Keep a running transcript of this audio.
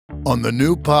On the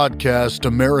new podcast,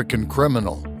 American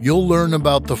Criminal, you'll learn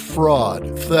about the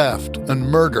fraud, theft, and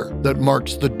murder that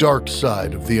marks the dark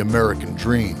side of the American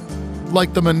dream.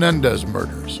 Like the Menendez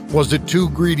murders, was it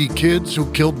two greedy kids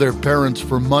who killed their parents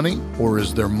for money, or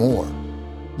is there more?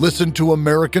 Listen to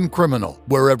American Criminal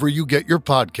wherever you get your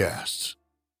podcasts.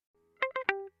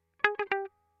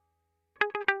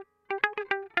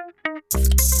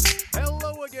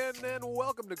 Hello again, and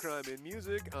welcome to Crime in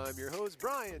Music. I'm your host,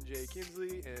 Brian J.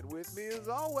 Kinsley, and with me, as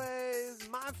always,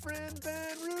 my friend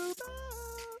Ben Ruba.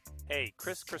 Hey,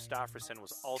 Chris Christopherson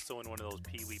was also in one of those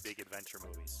Pee-wee Big Adventure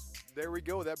movies. There we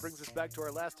go. That brings us back to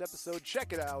our last episode.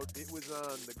 Check it out. It was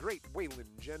on the great Waylon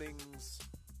Jennings.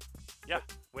 Yeah,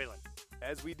 Waylon.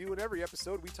 As we do in every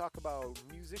episode, we talk about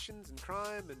musicians and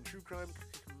crime and true crime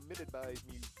committed by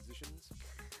musicians.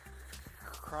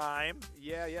 Crime.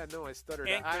 Yeah, no, I stuttered.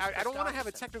 And I don't want to have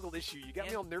a technical issue. You got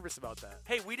me all nervous about that.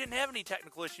 Hey, we didn't have any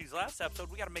technical issues last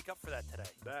episode. We got to make up for that today.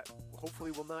 That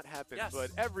hopefully will not happen. Yes.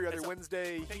 But every other It's a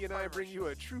Wednesday, he big and I farmer's bring you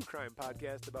a true crime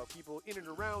podcast about people in and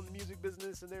around the music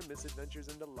business and their misadventures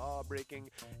into law breaking.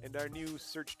 And our new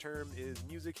search term is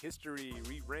music history.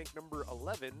 We rank number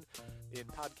 11 in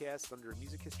podcasts under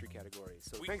music history category.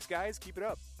 So thanks, guys. Keep it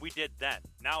up. We did then.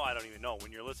 Now I don't even know.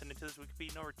 When you're listening to this, we could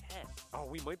be number 10. Oh,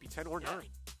 we might be 10 or 9.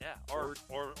 Yeah, or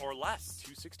less.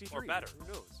 263. Or better. Who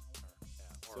knows?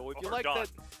 Yeah, So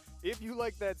if you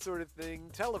like that sort of thing,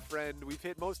 tell a friend. We've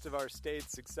hit most of our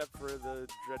states except for the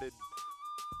dreaded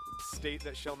state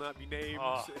that shall not be named,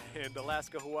 and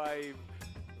Alaska, Hawaii,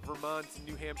 Vermont, and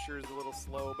New Hampshire is a little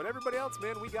slow. But everybody else,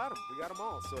 man, we got them. We got them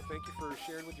all. So thank you for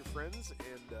sharing with your friends,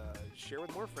 and share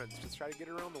with more friends. Just try to get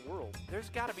it around the world. There's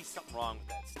got to be something wrong with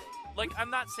that state. Like,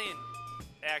 I'm not saying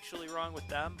actually wrong with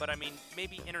them, but I mean,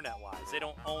 maybe internet-wise. They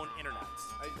don't own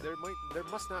internets. There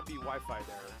must not be Wi-Fi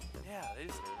there. Yeah,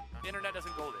 the internet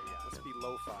doesn't go there yet. Must be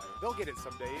lo-fi. They'll get it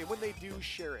someday, and when they do,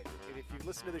 share it. And if you've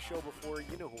listened to the show before,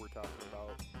 you know who we're talking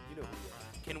about. You know who we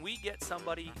are. Can we get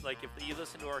somebody, like, if you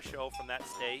listen to our show from that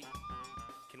state,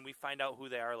 can we find out who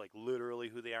they are, like, literally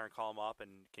who they are, and call them up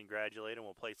and congratulate them?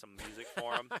 We'll play some music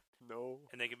for them. No.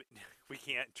 And they can be, we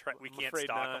can't afraid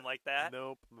stalk not. them like that?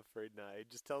 Nope, I'm afraid not. It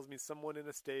just tells me someone in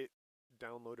a state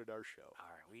downloaded our show. All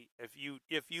right.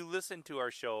 If you listen to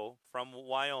our show from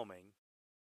Wyoming,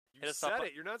 you said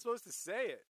it. You're not supposed to say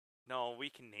it. No, we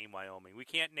can name Wyoming. We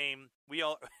can't name. We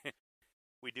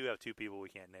do have two people we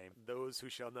can't name. Those who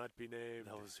shall not be named.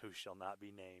 Those who shall not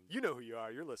be named. You know who you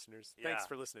are. You're listeners. Yeah. Thanks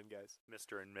for listening, guys.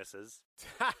 Mr. and Mrs.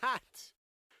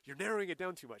 You're narrowing it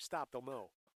down too much. Stop. They'll know.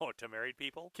 Oh, to married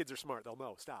people? Kids are smart. They'll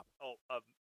know. Stop. Oh,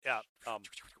 yeah.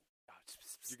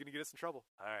 You're going to get us in trouble.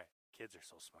 All right. Kids are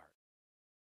so smart.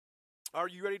 Are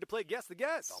you ready to play Guess the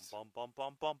Guest? Bum, bum,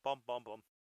 bum, bum, bum, bum, bum.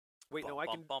 Wait, no, I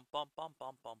can. Bum, bum, bum,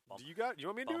 bum, bum, bum. Do you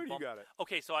want me to do it or you got it?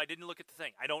 Okay, so I didn't look at the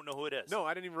thing. I don't know who it is. No,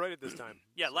 I didn't even write it this time.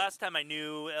 Yeah, last time I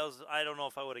knew. I don't know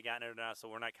if I would have gotten it or not, so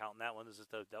we're not counting that one.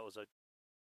 That was a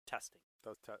testing.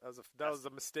 That was a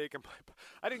mistake.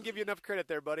 I didn't give you enough credit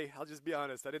there, buddy. I'll just be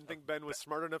honest. I didn't think Ben was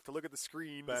smart enough to look at the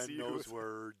screen. Ben to see knows who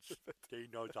words. He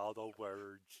knows all the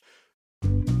words.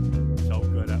 So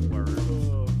good at words.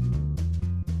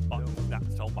 But not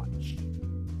so much.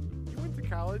 You went to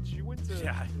college. You went to...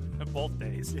 Yeah, both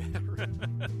days. Yeah, right.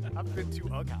 I've been to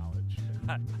a college.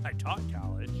 I taught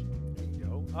college. There you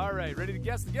go. All right, ready to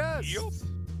guess the guest? Yup.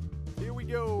 Here we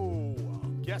go.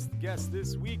 Guess the guest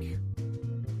this week.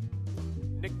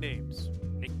 Nicknames.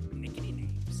 Nickety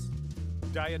names.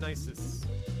 Dionysus.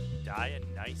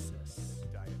 Dionysus.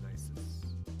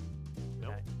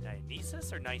 Nope.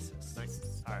 Dionysus or Nisus?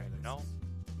 Nisus. All right, Dionysus. no.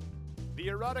 The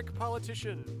erotic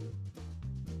politician.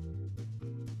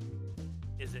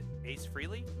 Is it Ace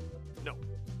Frehley? No.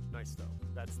 Nice though.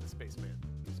 That's the spaceman.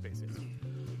 Space Ace.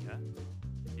 Yeah.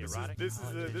 The erotic This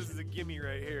politician. is a gimme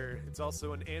right here. It's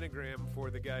also an anagram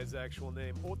for the guy's actual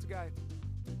name. Oh, it's a guy.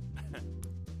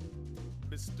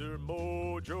 Mr.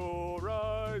 Mojo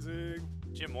Rising.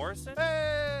 Jim Morrison?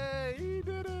 Hey, he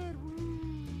did it.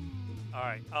 Woo. All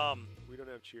right. We don't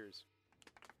have cheers.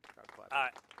 Crowd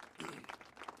clap.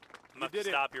 I'm going to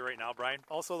stop you right now, Brian.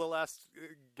 Also, the last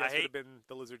guess would have been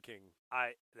the Lizard King. Now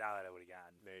that I would have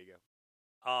gotten. There you go.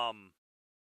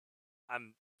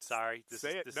 I'm sorry. This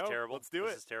is terrible. Let's do it.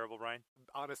 This is terrible, Brian.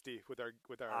 Honesty with our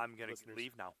I'm going to listeners.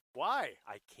 leave now. Why?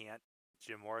 I can't.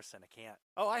 Jim Morrison, I can't.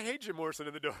 Oh, I hate Jim Morrison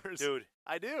in the Doors. Dude.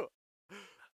 I do.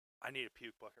 I need a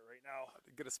puke bucket right now.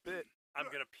 I'm going to spit. I'm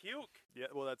going to puke. Yeah,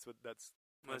 well, that's I'm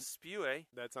going to spew, eh?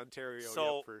 That's Ontario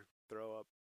for throw up.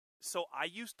 So I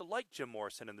used to like Jim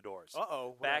Morrison in the Doors.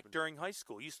 Uh-oh. Back during high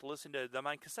school. Used to listen to them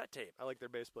on cassette tape. I like their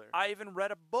bass player. I even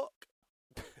read a book.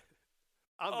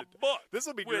 a book. This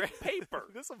will be with great. paper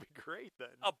This will be great then.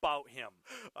 about him.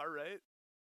 All right.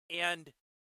 And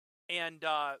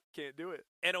Can't do it.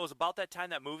 and it was about that time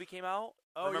that movie came out.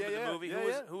 Oh, Remember yeah, the movie?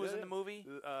 yeah, Who was in the movie?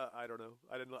 I don't know.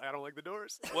 I don't like the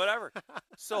Doors. Whatever.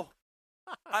 So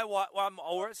I'm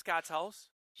over at Scott's house.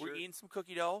 Sure. We're eating some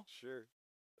cookie dough. Sure.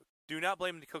 Do not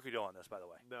blame the cookie dough on this, by the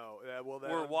way. No. Well,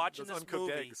 that, We're watching those this uncooked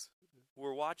movie. eggs.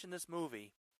 We're watching this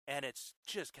movie, and it's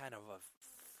just kind of a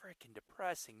freaking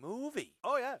depressing movie.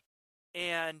 Oh yeah.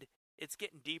 And it's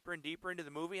getting deeper and deeper into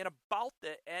the movie, and about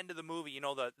the end of the movie, you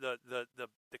know, the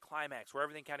climax where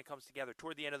everything kind of comes together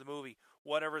toward the end of the movie,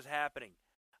 whatever's happening.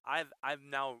 I'm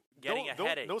now getting a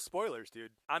headache. No spoilers,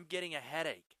 dude. I'm getting a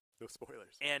headache, No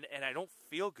spoilers. and I don't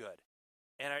feel good.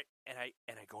 And I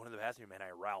go into the bathroom and I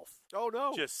Ralph Oh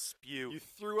no. just spew. You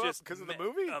threw up because of the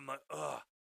movie? I'm like, ugh.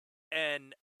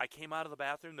 And I came out of the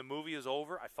bathroom. The movie is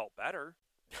over. I felt better.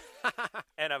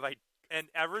 And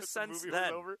ever since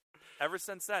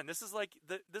then, this is like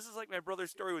my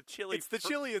brother's story with chili. It's the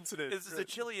chili incident. This is the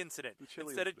chili incident. The chili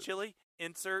Instead incident. of chili,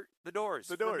 insert The Doors.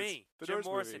 The For Doors. me, The Jim Doors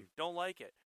Morrison. movie. Don't like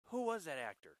it. Who was that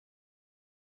actor?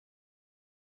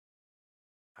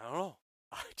 I don't know.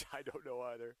 I don't know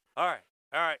either. All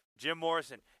right. Jim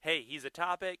Morrison. Hey, he's a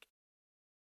topic.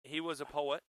 He was a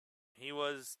poet.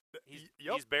 He's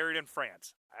Yup. he's buried in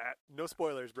France. No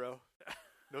spoilers, bro.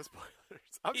 No spoilers.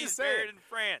 I'm He's just saying. buried in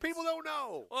France. People don't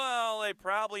know. Well, they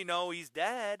probably know he's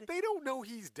dead. They don't know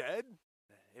he's dead.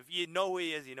 If you know who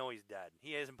he is, you know he's dead.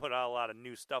 He hasn't put out a lot of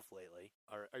new stuff lately.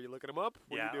 Are you looking him up?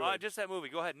 What yeah, are you doing? just that movie.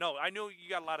 Go ahead. No, I know you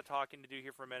got a lot of talking to do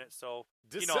here for a minute, so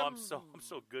I'm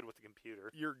so good with the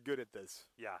computer. You're good at this.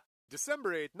 Yeah.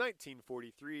 December 8th,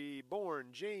 1943, born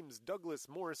James Douglas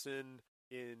Morrison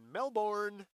in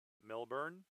Melbourne,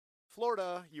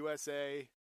 Florida, USA.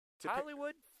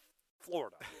 Hollywood,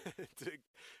 Florida. To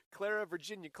Clara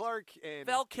Virginia Clark and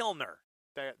Val Kilmer.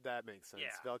 That makes sense. Yeah,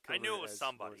 Val I Kilmer knew it was as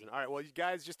somebody. Morrison. All right, well, you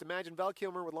guys just imagine Val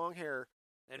Kilmer with long hair.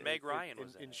 And Meg Ryan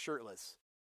was in it. shirtless.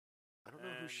 I don't know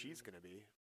who And she's going to be.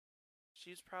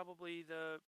 She's probably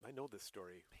the I know this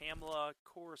story. Pamela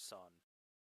Corson.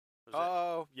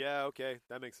 Oh, yeah, okay.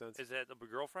 That makes sense. Is that the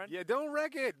girlfriend? Yeah, don't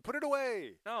wreck it. Put it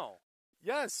away. No.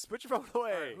 Yes, put your phone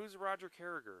away. All right, who's Roger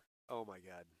Carragher? Oh, my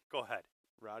God. Go ahead.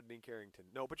 Rodney Carrington.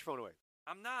 No, put your phone away.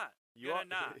 I'm not. You are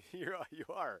not. You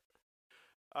are.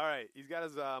 All right. He's got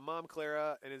his mom,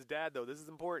 Clara, and his dad, though. This is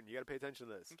important. You got to pay attention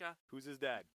to this. Okay. Who's his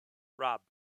dad? Rob.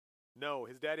 No,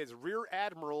 his dad is Rear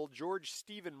Admiral George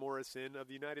Stephen Morrison of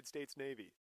the United States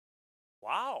Navy.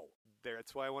 Wow. There.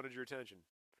 That's why I wanted your attention.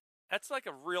 That's like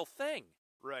a real thing.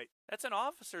 Right. That's an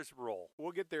officer's role.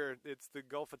 We'll get there. It's the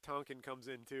Gulf of Tonkin comes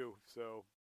in, too. So,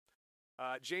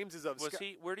 James is of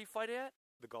Where did he fight at?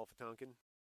 the Gulf of Tonkin.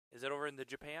 Is it over in the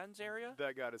Japan's area?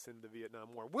 That got us into the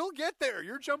Vietnam War. We'll get there.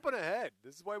 You're jumping ahead.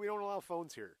 This is why we don't allow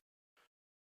phones here.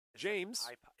 James.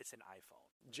 It's an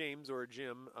iPhone. James or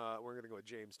Jim. We're going to go with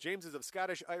James. James is of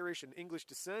Scottish, Irish, and English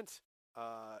descent.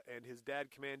 And his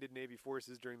dad commanded Navy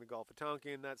forces during the Gulf of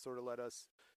Tonkin. That sort of led us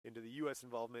into the U.S.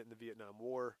 involvement in the Vietnam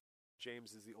War.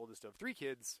 James is the oldest of three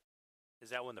kids.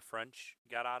 Is that when the French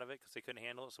got out of it because they couldn't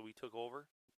handle it, so we took over?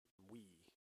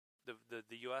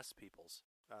 The U.S. peoples.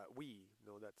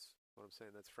 No, that's what I'm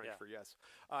saying. That's French Yeah. for yes.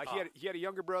 He had a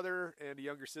younger brother and a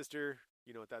younger sister.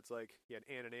 You know what that's like. He had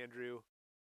Ann and Andrew.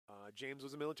 James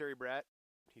was a military brat.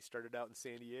 He started out in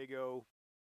San Diego.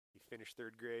 He finished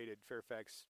third grade at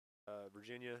Fairfax,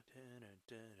 Virginia.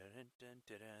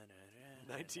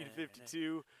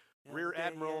 1952. Rear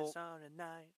Admiral.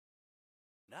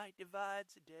 Night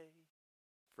divides the day.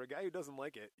 For a guy who doesn't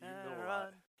like it, you know a Run.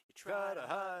 lot. You Try to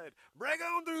hide. Break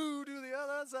on through to the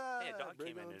other side. Hey, a dog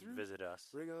Break came in on to through. visit us.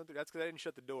 Break on through. That's because I didn't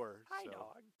shut the door. Hi, so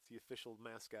dog. It's the official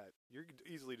mascot. You're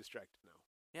easily distracted now.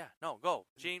 Yeah, no, go.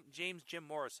 James Jim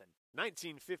Morrison.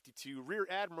 1952, Rear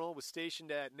Admiral was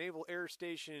stationed at Naval Air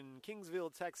Station,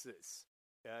 Kingsville, Texas.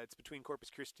 It's between Corpus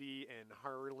Christi and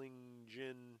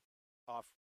Harlingen off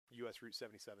U.S. Route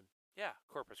 77. Yeah,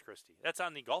 Corpus Christi. That's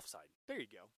on the Gulf side. There you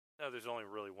go. No, there's only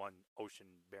really one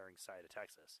ocean-bearing side of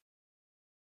Texas.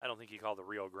 I don't think you call the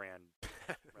Rio Grande,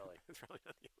 really. It's probably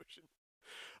not the ocean.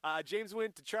 James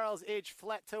went to Charles H.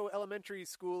 Flattoe Elementary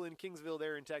School in Kingsville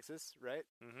there in Texas, right?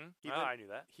 Mm-hmm. I knew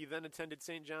that. He then attended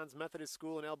St. John's Methodist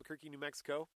School in Albuquerque, New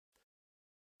Mexico.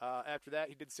 After that,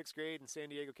 he did 6th grade in San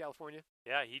Diego, California.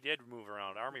 Yeah, he did move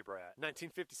around, Army brat.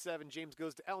 1957, James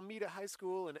goes to Alameda High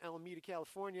School in Alameda,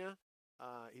 California.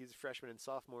 He's a freshman and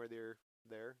sophomore there.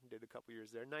 Did a couple years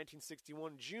there.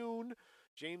 1961, June,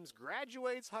 James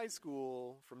graduates high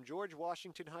school from George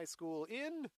Washington High School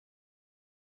in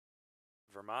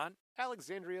Vermont?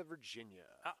 Alexandria, Virginia.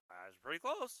 I was pretty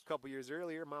close. A couple years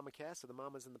earlier, Mama Cass of the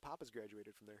Mamas and the Papas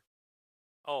graduated from there.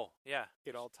 Oh, yeah.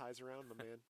 It all ties around, my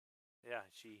man. Yeah,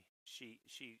 she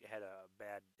had a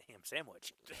bad ham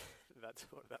sandwich.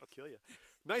 That'll kill you.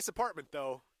 Nice apartment,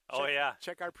 though.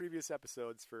 Check our previous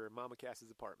episodes for Mama Cass's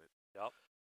apartment. Yep.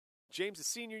 James'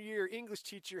 senior year English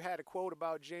teacher had a quote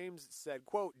about James. It said,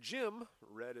 quote, Jim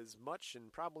read as much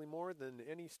and probably more than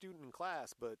any student in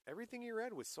class, but everything he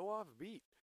read was so offbeat.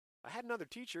 I had another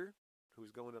teacher, who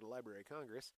was going to the Library of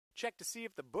Congress, check to see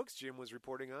if the books Jim was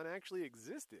reporting on actually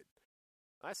existed.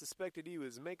 I suspected he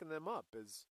was making them up,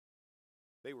 as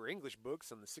they were English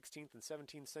books on the 16th and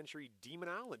 17th century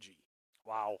demonology.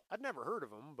 Wow. I'd never heard of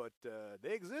them, but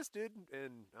they existed,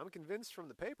 and I'm convinced from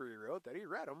the paper he wrote that he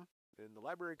read them, and the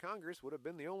Library of Congress would have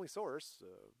been the only source.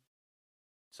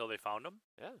 So they found them?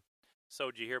 Yeah.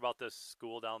 So did you hear about this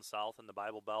school down south in the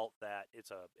Bible Belt that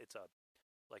it's a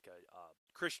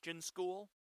Christian school,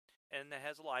 and it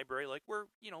has a library like where,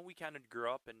 we kind of grew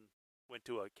up and went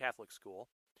to a Catholic school.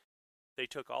 They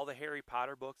took all the Harry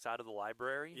Potter books out of the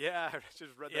library. Yeah, I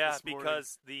just read that this morning.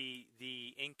 Because the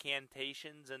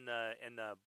incantations and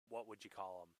the what would you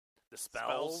call them? The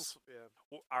spells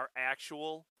are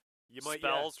actual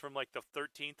spells from like the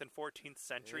 13th and 14th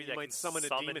century that can summon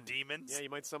demons. Yeah, you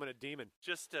might summon a demon.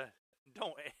 Just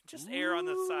err on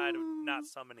the side of not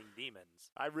summoning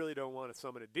demons. I really don't want to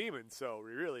summon a demon, so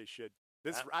we really should.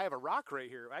 I have a rock right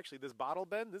here. Actually, this bottle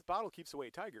keeps away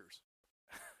tigers.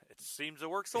 It seems to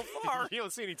work so far. You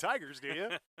don't see any tigers, do you?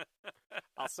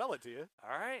 I'll sell it to you.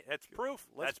 All right, that's proof.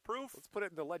 That's proof. Let's put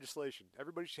it into legislation.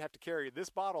 Everybody should have to carry this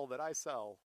bottle that I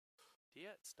sell. Do you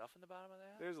have stuff in the bottom of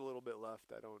that? There's a little bit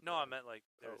left. I don't. No, I meant like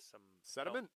there's some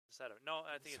sediment. Sediment. No,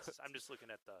 I think it's. I'm just looking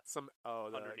at the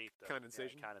underneath the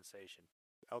condensation. Yeah, condensation.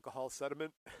 Alcohol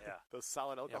sediment. Yeah, those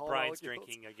solid alcohol. Yeah, Brian's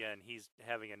drinking again. He's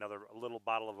having a little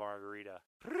bottle of margarita.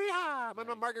 I'm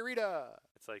a margarita.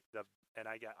 It's like and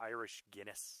I got Irish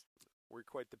Guinness. We're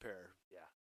quite the pair. Yeah,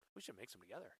 we should mix them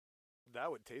together.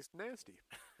 That would taste nasty.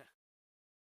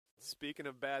 Speaking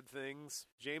of bad things,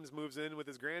 James moves in with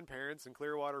his grandparents in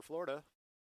Clearwater, Florida.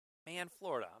 Man,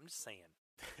 Florida. I'm just saying.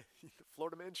 The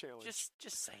Florida Man Challenge.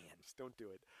 Just saying. Just don't do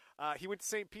it. He went to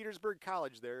St. Petersburg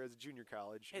College there as a junior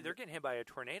college. Hey, they're getting hit by a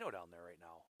tornado down there right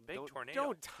now. Big tornado.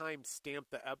 Don't timestamp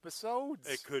the episodes.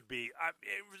 It could be.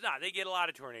 It was not. They get a lot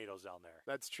of tornadoes down there.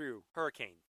 That's true.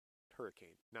 Hurricane.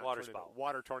 Not water tornado. spout.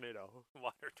 Water tornado.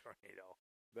 Water tornado.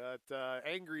 That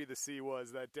angry the sea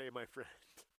was that day, my friend.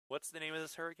 What's the name of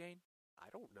this hurricane? I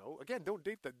don't know. Again, don't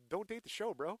date the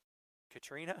show, bro.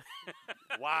 Katrina?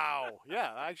 Wow.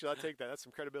 Yeah, actually, I'll take that. That's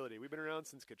some credibility. We've been around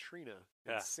since Katrina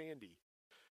and Sandy.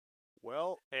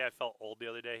 Well. Hey, I felt old the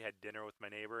other day. Had dinner with my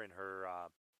neighbor, and her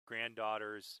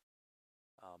granddaughter's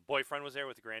boyfriend was there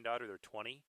with the granddaughter. They're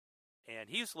 20. And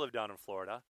he used to live down in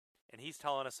Florida. And he's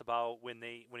telling us about when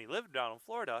he lived down in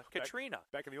Florida, Katrina.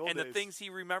 Back in the old days. And the things he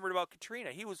remembered about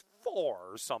Katrina. He was 4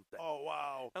 or something. Oh,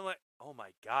 wow. I'm like, oh, my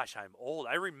gosh, I'm old.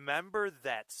 I remember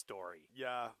that story.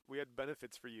 Yeah, we had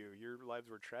benefits for you. Your lives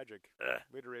were tragic.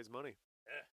 We had to raise money.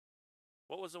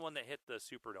 What was the one that hit the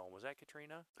Superdome? Was that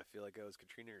Katrina? I feel like it was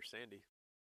Katrina or Sandy.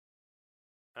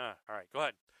 All right, go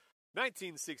ahead.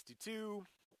 1962.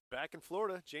 Back in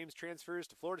Florida, James transfers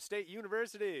to Florida State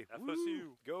University. FSU.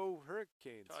 Woo! Go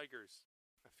Hurricanes. Tigers.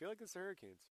 I feel like it's the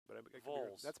Hurricanes. But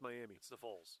Vols. That's Miami. It's the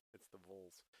Vols. It's the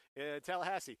Vols.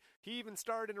 Tallahassee. He even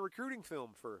starred in a recruiting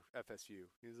film for FSU.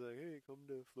 He's like, hey, come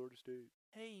to Florida State.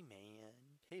 Hey, man.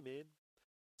 Hey, man.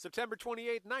 September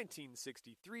 28th,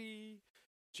 1963.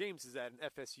 James is at an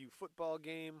FSU football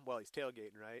game. Well, he's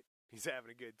tailgating, right? He's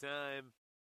having a good time.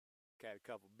 Got a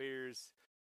couple beers.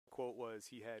 Quote was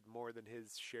he had more than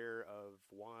his share of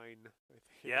wine.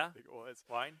 I think it was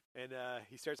wine. And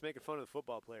he starts making fun of the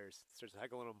football players. Starts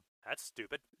heckling them. That's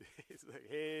stupid. He's like,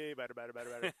 "Hey, batter.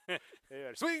 Hey,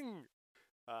 batter, swing!"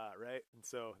 Right. And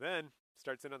so then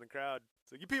starts in on the crowd.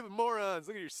 It's like, "You people are morons!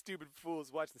 Look at your stupid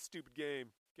fools watching the stupid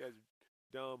game. You guys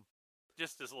are dumb."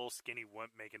 Just this little skinny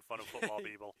wimp making fun of football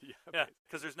people. Yeah,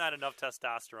 because there's not enough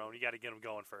testosterone. You got to get them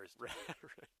going first. Right.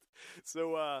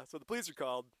 So the police are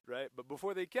called, right? But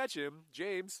before they catch him,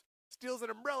 James steals an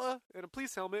umbrella and a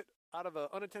police helmet out of an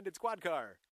unattended squad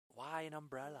car. Why an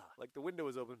umbrella? Like the window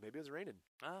was open. Maybe it was raining.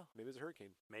 Oh. Maybe it was a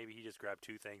hurricane. Maybe he just grabbed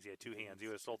 2 things. He had 2 hands. He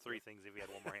would have stole 3 things if he had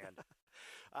one more hand.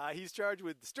 He's charged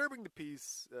with disturbing the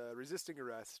peace, resisting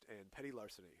arrest, and petty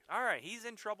larceny. All right. He's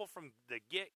in trouble from the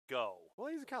get-go. Well,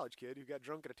 he's a college kid who got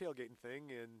drunk at a tailgating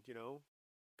thing and,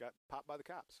 got popped by the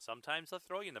cops. Sometimes they'll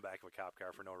throw you in the back of a cop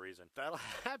car for no reason. That'll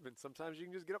happen. Sometimes you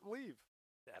can just get up and leave.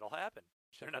 That'll happen.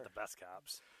 They're not the best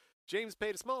cops. James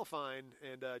paid a small fine,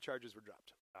 and charges were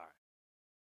dropped. All right.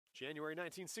 January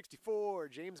 1964,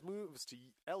 James moves to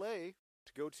L.A.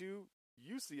 to go to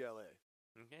UCLA.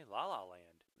 Okay, La La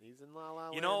Land. He's in La La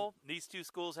Land. You know, these two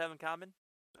schools have in common?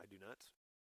 I do not.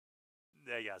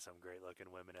 They got some great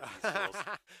looking women at these schools.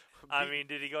 I mean,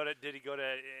 did he go to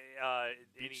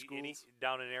Beach schools?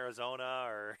 down in Arizona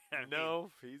or No,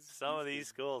 some of these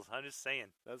schools? I'm just saying.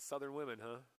 That's Southern women,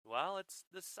 huh? Well, it's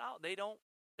the South. They don't.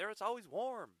 There, it's always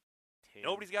warm. Damn.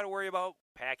 Nobody's got to worry about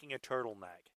packing a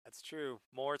turtleneck. That's true.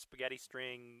 More spaghetti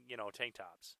string, tank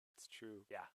tops. It's true.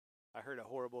 Yeah. I heard a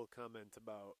horrible comment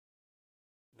about.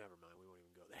 Never mind. We won't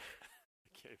even go there. I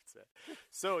can't even say it.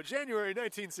 So, January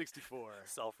 1964.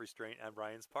 Self-restraint on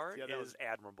Brian's part is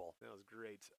admirable. That was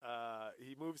great.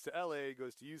 He moves to L.A.,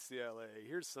 goes to UCLA.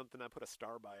 Here's something. I put a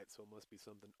star by it, so it must be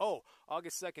something. Oh,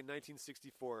 August 2nd,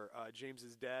 1964.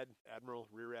 James's dad,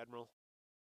 Rear Admiral,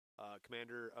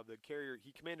 commander of the carrier.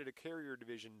 He commanded a carrier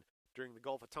division during the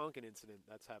Gulf of Tonkin incident.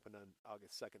 That's happened on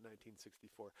August 2nd,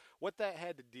 1964. What that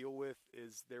had to deal with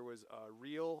is there was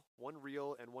one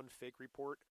real and one fake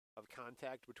report of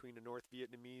contact between a North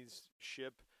Vietnamese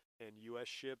ship and U.S.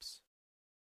 ships.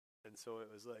 And so it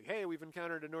was like, hey, we've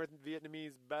encountered a North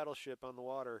Vietnamese battleship on the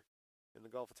water in the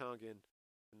Gulf of Tonkin.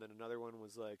 And then another one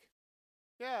was like,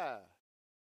 yeah,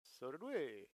 so did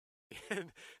we.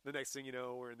 And the next thing you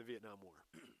know, we're in the Vietnam War.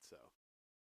 So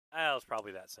it was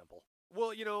probably that simple.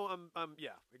 Well, yeah,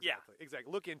 exactly.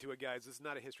 Look into it, guys. This is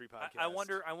not a history podcast. I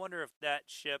wonder if that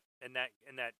ship and that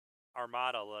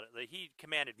armada, he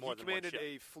commanded more than one ship. He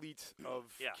commanded a fleet of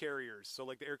carriers, so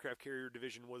like the aircraft carrier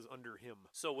division was under him.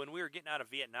 So when we were getting out of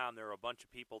Vietnam, there were a bunch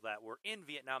of people that were in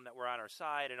Vietnam that were on our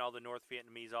side, and all the North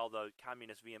Vietnamese, all the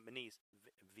communist Vietnamese.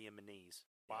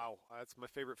 Wow, that's my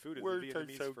favorite food. Is Words the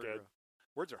Vietnamese are so good.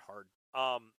 Words are hard.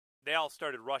 They all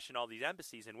started rushing all these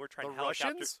embassies, and we're trying to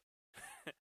helicopter. Russians?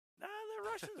 Nah, the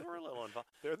Russians were a little involved.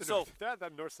 They're on the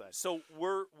north side. So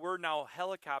we're now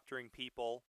helicoptering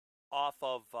people off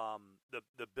of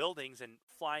the buildings and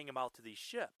flying them out to these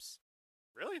ships.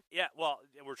 Really? Yeah. Well,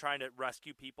 we're trying to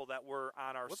rescue people that were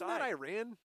on our Wasn't side. That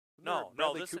Iran? No.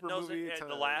 This movie,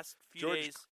 the last few George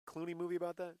days. Clooney movie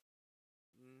about that?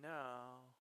 No.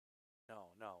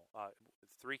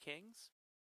 Three Kings?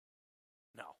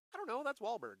 No. I don't know. That's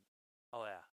Wahlberg. Oh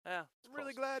yeah. I'm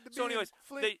really glad to be. So, anyways, in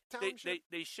Flint Township.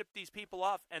 they ship these people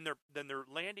off, and they're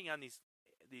landing on these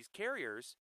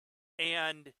carriers,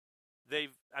 and they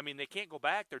can't go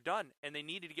back. They're done, and they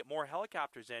needed to get more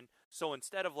helicopters in. So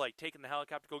instead of like taking the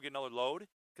helicopter to go get another load,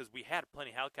 because we had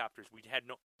plenty of helicopters, we had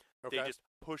no. Okay. They just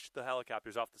pushed the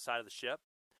helicopters off the side of the ship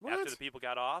after the people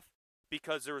got off,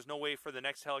 because there was no way for the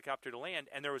next helicopter to land,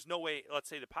 and there was no way. Let's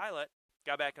say the pilot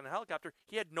got back in the helicopter,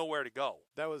 he had nowhere to go.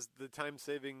 That was the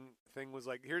time-saving thing. Was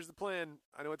like, here's the plan.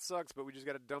 I know it sucks, but we just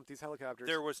got to dump these helicopters.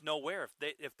 There was nowhere.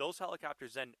 If those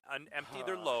helicopters then empty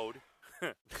their load.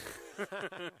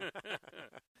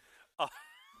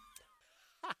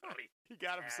 He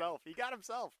got himself.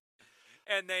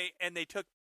 And they took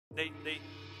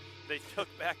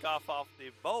back off the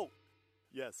boat.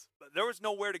 Yes. But there was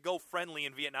nowhere to go friendly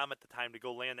in Vietnam at the time to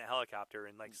go land the helicopter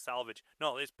and like salvage.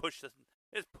 No, they just pushed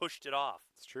it off.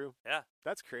 It's true. Yeah.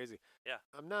 That's crazy. Yeah.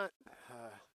 I'm not,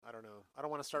 I don't know. I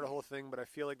don't want to start a whole thing, but I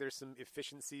feel like there's some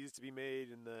efficiencies to be made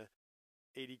in the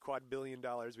 $80 quad billion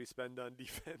we spend on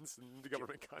defense and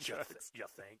government contracts. You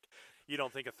think? You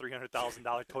don't think a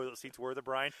 $300,000 toilet seat's worth it,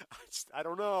 Brian? I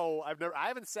don't know. I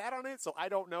haven't sat on it, so I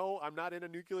don't know. I'm not in a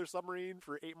nuclear submarine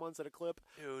for 8 months at a clip.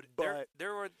 Dude, but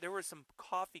there were some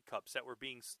coffee cups that were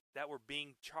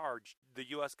being charged. The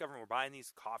U.S. government were buying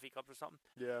these coffee cups or something.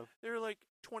 Yeah. They were like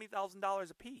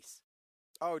 $20,000 a piece.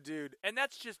 Oh, dude. And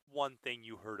that's just one thing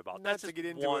you heard about. Not That's to just get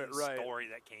into one it, right. story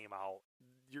that came out.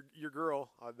 Your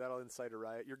girl, that'll incite a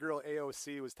riot. Your girl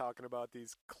AOC was talking about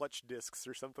these clutch discs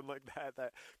or something like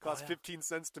that cost 15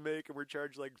 cents to make, and we're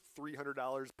charged like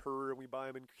 $300 per, and we buy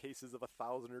them in cases of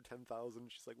 1,000 or 10,000.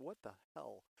 She's like, what the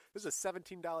hell? This is a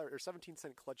 $17 or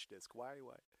 17-cent clutch disc. Why?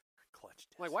 Clutch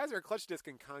disc. Like, why is there a clutch disc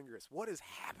in Congress? What is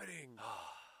happening?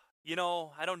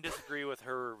 I don't disagree with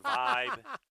her vibe,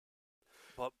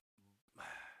 but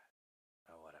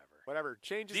whatever.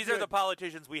 Change is These good. are the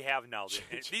politicians we have now.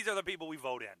 These are the people we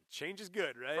vote in. Change is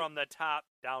good, right? From the top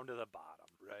down to the bottom.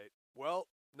 Right. Well,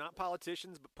 not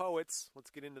politicians, but poets.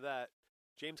 Let's get into that.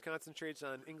 James concentrates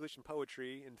on English and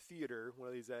poetry and theater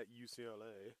while he's at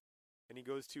UCLA. And he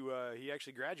goes to, he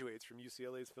actually graduates from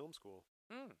UCLA's film school.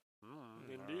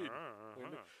 Indeed.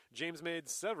 James made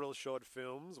several short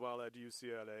films while at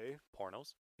UCLA.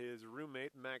 Pornos. His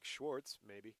roommate, Max Schwartz,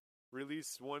 maybe,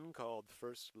 released one called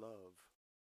First Love.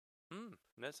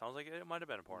 That sounds like it might have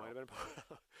been a porno.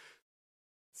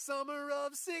 Summer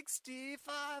of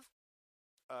 65.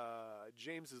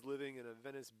 James is living in a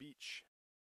Venice beach,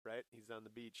 right? He's on the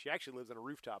beach. He actually lives on a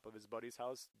rooftop of his buddy's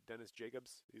house, Dennis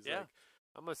Jacobs. He's like,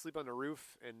 I'm going to sleep on the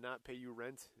roof and not pay you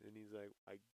rent. And he's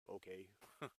like, okay.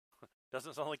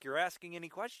 Doesn't sound like you're asking any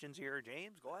questions here,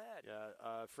 James. Go ahead.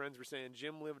 Yeah, friends were saying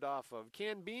Jim lived off of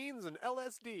canned beans and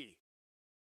LSD.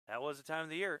 That was the time of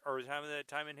the year, or the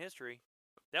time in history.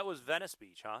 That was Venice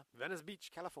Beach, huh? Venice Beach,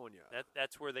 California.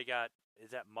 That's where they got.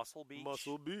 Is that Muscle Beach?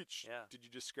 Muscle Beach. Yeah. Did you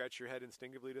just scratch your head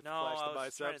instinctively to No, flash the I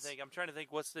was biceps? I'm trying to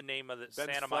think. What's the name of the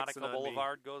Ben's Santa flexing Monica on me.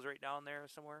 Boulevard goes right down there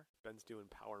somewhere? Ben's doing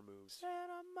power moves.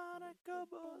 Santa Monica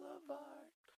Boulevard.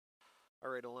 All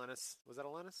right, Alanis. Was that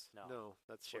Alanis? No.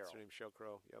 That's Cheryl. What's her name? Sheryl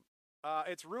Crow. Yep.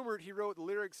 It's rumored he wrote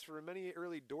lyrics for many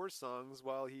early Doors songs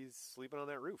while he's sleeping on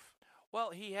that roof.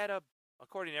 Well, he had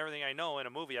according to everything I know, in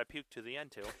a movie I puked to the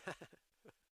end to.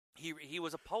 He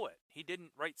was a poet. He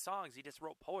didn't write songs. He just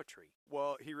wrote poetry.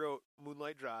 Well, he wrote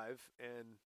Moonlight Drive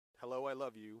and Hello, I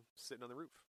Love You, sitting on the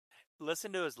roof.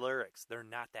 Listen to his lyrics. They're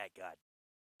not that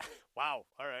good. Wow.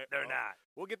 All right. They're not.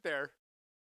 We'll get there.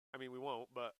 I mean, we won't,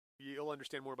 but you'll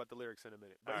understand more about the lyrics in a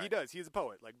minute. But All he right. does. He's a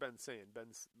poet, like Ben's saying.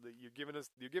 You're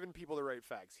giving people the right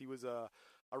facts. He was a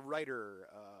writer,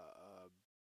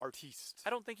 artiste. I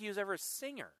don't think he was ever a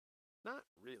singer. Not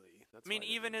really. That's I mean, why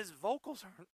even his vocals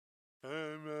aren't.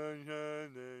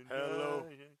 Hello,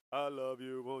 I love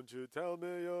you. Won't you tell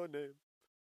me your name?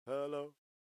 Hello,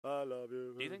 I love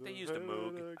you. Do you think they used a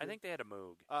Moog? I think they had a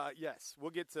Moog. Yes.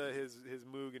 We'll get to his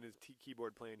Moog and his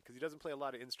keyboard playing because he doesn't play a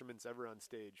lot of instruments ever on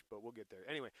stage, but we'll get there.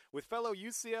 Anyway, with fellow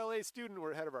UCLA student,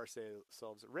 we're ahead of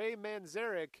ourselves. Ray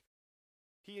Manzarek,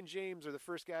 he and James are the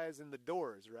first guys in the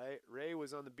Doors, right? Ray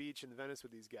was on the beach in Venice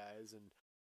with these guys, and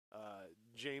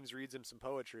James reads him some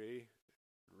poetry.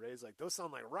 Ray's like, those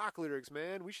sound like rock lyrics,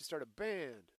 man. We should start a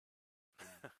band.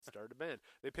 Started a band.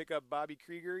 They pick up Bobby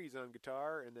Krieger. He's on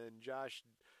guitar. And then Josh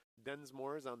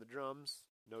Densmore is on the drums.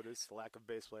 Notice lack of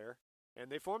bass player. And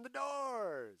they form the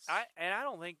Doors. I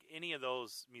don't think any of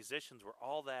those musicians were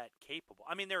all that capable.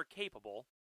 I mean, they were capable,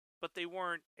 but they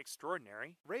weren't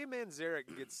extraordinary. Ray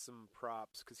Manzarek gets some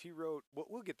props because he wrote.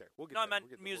 We'll get there. I meant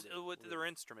music with their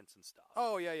instruments and stuff.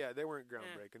 Oh yeah. They weren't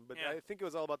groundbreaking, but yeah. I think it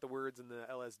was all about the words and the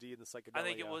LSD and the psychedelia. I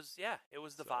think it was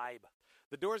the vibe.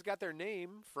 The Doors got their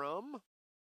name from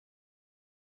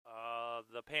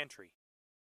the pantry.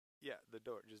 Yeah, the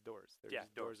door, just doors. There's Yeah,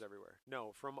 just doors everywhere.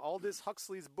 No, from Aldous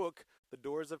Huxley's book, The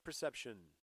Doors of Perception.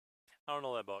 I don't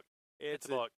know that book. It's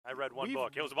a a- book. I read one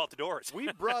book. It was about the Doors.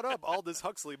 We brought up Aldous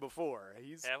Huxley before.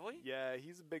 Have we? Yeah,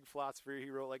 he's a big philosopher.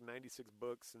 He wrote like 96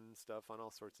 books and stuff on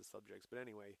all sorts of subjects. But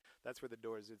anyway, that's where the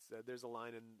Doors. There's a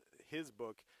line in his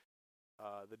book,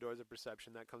 The Doors of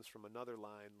Perception, that comes from another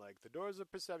line like, the doors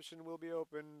of perception will be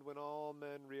opened when all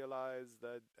men realize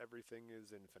that everything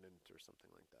is infinite, or something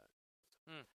like that.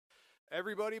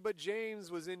 Everybody but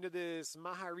James was into this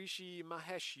Maharishi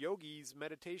Mahesh Yogi's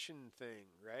meditation thing,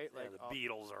 right? Yeah, the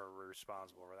Beatles are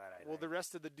responsible for that, I Well, think. the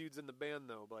rest of the dudes in the band,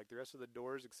 though, like the rest of the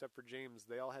Doors, except for James,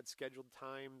 they all had scheduled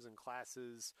times and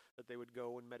classes that they would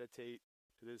go and meditate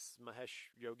to this Mahesh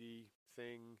Yogi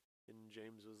thing. And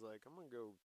James was like, I'm going to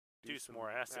go do some more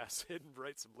acid and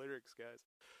write some lyrics,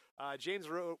 guys. James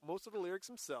wrote most of the lyrics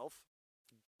himself.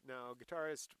 Now,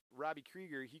 guitarist Robbie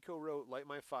Krieger, he co-wrote Light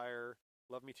My Fire,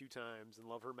 Love Me Two Times, and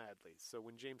Love Her Madly. So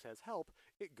when James has help,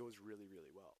 it goes really, really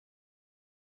well.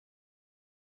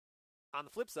 On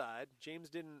the flip side, James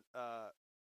didn't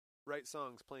write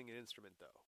songs playing an instrument,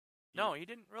 though. No, he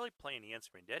didn't really play any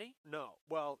instrument, did he? No.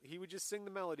 Well, he would just sing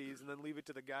the melodies and then leave it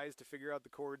to the guys to figure out the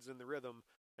chords and the rhythm.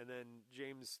 And then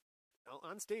James,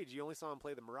 on stage, you only saw him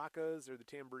play the maracas or the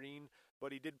tambourine,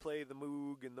 but he did play the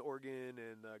moog and the organ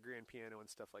and the grand piano and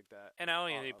stuff like that. And I don't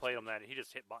think he played them that. He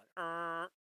just hit button.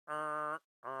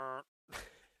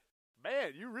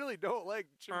 Man, you really don't like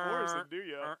Jim Morrison, do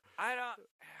you? I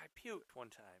puked one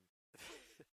time.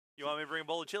 You want me to bring a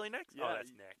bowl of chili next? Yeah, Oh,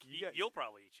 that's Nick. You'll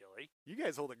probably eat chili. You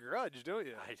guys hold a grudge, don't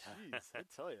you? Jeez, I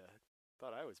tell you.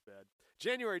 Thought I was bad.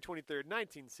 January 23rd,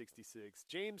 1966.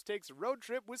 James takes a road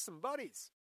trip with some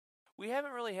buddies. We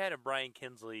haven't really had a Brian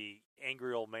Kinsley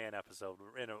angry old man episode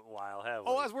in a while, have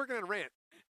we? Oh, I was working on a rant.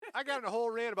 I got in a whole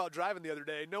rant about driving the other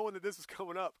day, knowing that this was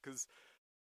coming up, because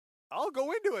I'll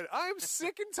go into it. I'm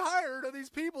sick and tired of these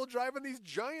people driving these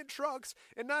giant trucks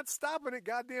and not stopping at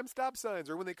goddamn stop signs,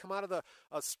 or when they come out of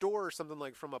a store or something,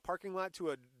 like from a parking lot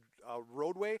to a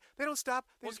roadway, they don't stop.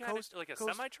 They What just kind coast. like a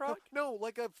coast, semi-truck? No,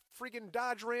 like a freaking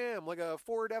Dodge Ram, like a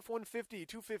Ford F-150,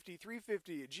 250,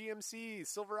 350, GMC,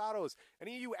 Silverados.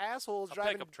 Any of you assholes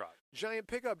driving pickup truck. giant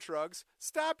pickup trucks,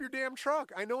 stop your damn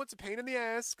truck. I know it's a pain in the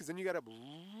ass, because then you got to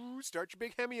start your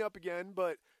big Hemi up again,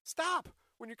 but stop.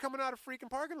 when you're coming out of freaking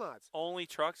parking lots. Only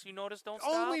trucks you notice don't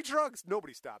stop? Only trucks.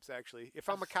 Nobody stops, actually. If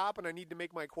I'm a cop and I need to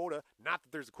make my quota, not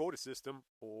that there's a quota system,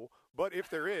 but if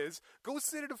there is, go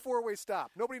sit at a four-way stop.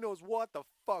 Nobody knows what the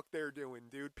fuck they're doing,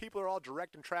 dude. People are all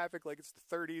directing traffic like it's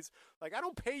the 30s. Like, I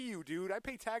don't pay you, dude. I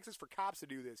pay taxes for cops to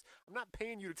do this. I'm not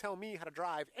paying you to tell me how to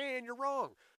drive, and you're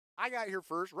wrong. I got here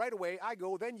first. Right away, I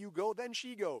go, then you go, then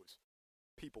she goes.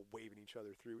 People waving each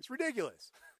other through. It's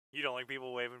ridiculous. You don't like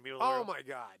people waving people Oh, through? my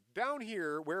God. Down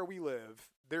here where we live,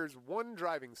 there's one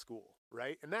driving school,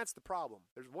 right? And that's the problem.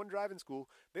 There's one driving school.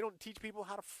 They don't teach people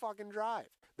how to fucking drive.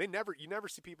 You never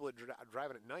see people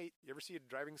driving at night. You ever see a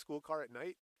driving school car at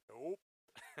night? Nope.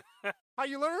 How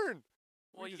you learn?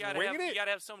 Well, you just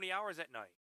gotta have so many hours at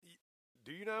night.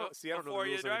 Do you know? See, I don't know Before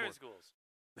the you rules driving anymore. schools.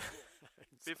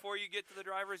 Before you get to the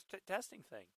driver's testing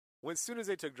thing. As soon as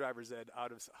they took driver's ed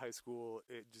out of high school,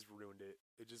 it just ruined it.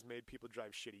 It just made people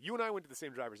drive shitty. You and I went to the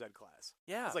same driver's ed class.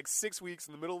 Yeah. It's like 6 weeks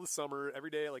in the middle of the summer, every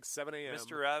day at like 7 a.m.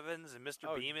 Mr. Evans and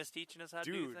Mr. Beam is teaching us how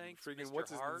to do Dude, things. freaking, Mr. what's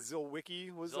his Hart,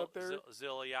 Zilwicki was up there?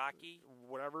 Ziliaki.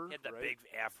 Whatever. He had that right? big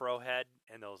afro head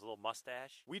and those little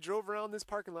mustache. We drove around this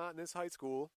parking lot in this high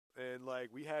school, and like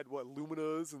we had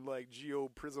Luminas and like geo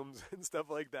prisms and stuff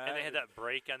like that. And they had that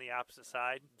brake on the opposite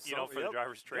side. For the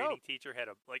driver's training teacher had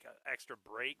an extra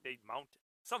brake. They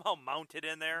somehow mounted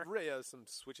in there. Yeah, some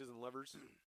switches and levers.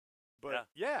 But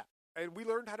yeah. And we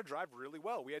learned how to drive really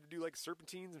well. We had to do like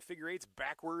serpentines and figure eights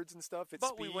backwards and stuff.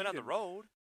 But we went on the road.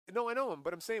 No, I know,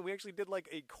 but I'm saying we actually did like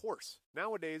a course.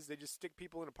 Nowadays, they just stick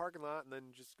people in a parking lot and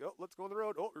then just go, let's go on the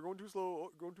road. Oh, you're going too slow. Oh,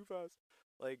 you're going too fast.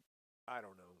 Like, I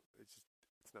don't know. It's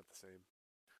not the same.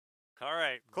 All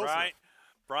right.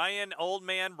 Brian, old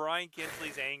man Brian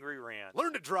Kinsley's angry rant.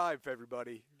 Learn to drive,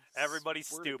 everybody. Everybody's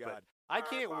Swear to stupid. God. I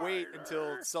can't wait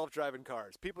until self-driving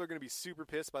cars. People are going to be super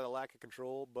pissed by the lack of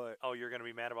control, but... Oh, you're going to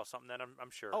be mad about something then, I'm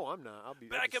sure. Oh, I'm not.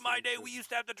 Back in my day, we used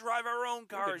to have to drive our own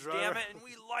cars, damn it, and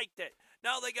we liked it.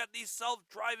 Now they got these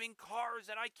self-driving cars,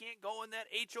 and I can't go in that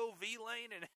HOV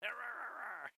lane, and...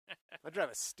 I drive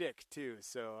a stick, too,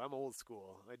 so I'm old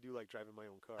school. I do like driving my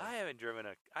own car. I haven't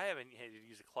had to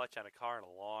use a clutch on a car in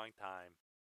a long time.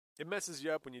 It messes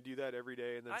you up when you do that every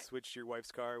day and then switch to your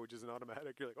wife's car, which is an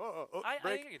automatic. You're like, I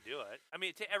brake. think I can do it. I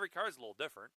mean, every car is a little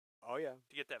different. Oh, yeah.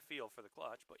 To get that feel for the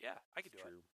clutch, but yeah, I can do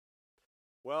it.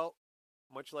 Well,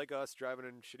 much like us driving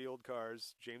in shitty old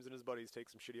cars, James and his buddies take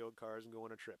some shitty old cars and go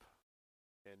on a trip.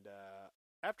 And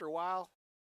after a while,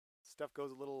 stuff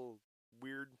goes a little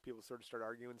weird. People sort of start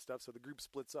arguing and stuff, so the group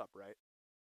splits up, right?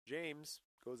 James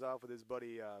goes off with his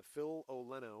buddy Phil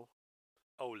Oleno.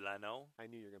 Oleno? I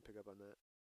knew you were going to pick up on that.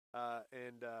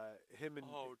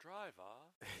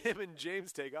 Him and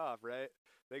James take off, right?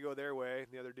 They go their way,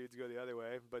 and the other dudes go the other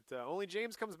way, but only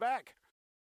James comes back.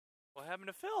 What happened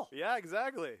to Phil? Yeah,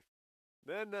 exactly.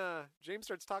 Then James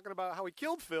starts talking about how he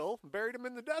killed Phil and buried him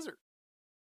in the desert.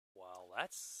 Well,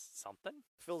 that's something.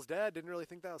 Phil's dad didn't really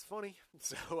think that was funny,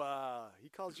 so he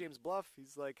calls James bluff.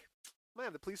 He's like, "Man,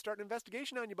 have the police start an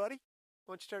investigation on you, buddy.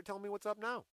 Why don't you start telling me what's up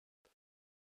now?"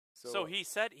 So he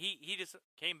said he just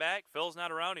came back. Phil's not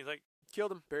around. He's like,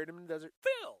 killed him, buried him in the desert.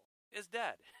 Phil is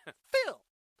dead. Phil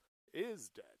is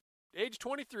dead. Age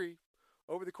 23.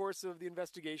 Over the course of the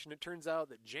investigation, it turns out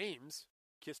that James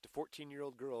kissed a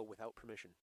 14-year-old girl without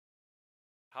permission.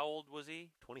 How old was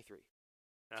he? 23.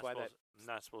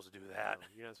 Not supposed to do that. No,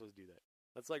 you're not supposed to do that.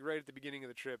 That's like right at the beginning of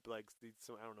the trip, like,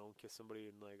 I don't know, kiss somebody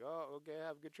and like, oh, okay,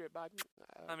 have a good trip, bye.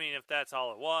 I mean, if that's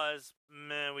all it was,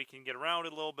 we can get around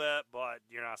it a little bit, but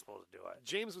you're not supposed to do it.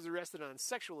 James was arrested on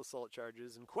sexual assault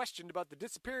charges and questioned about the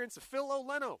disappearance of Phil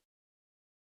Oleno.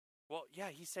 Well, yeah,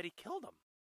 he said he killed him.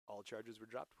 All charges were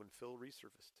dropped when Phil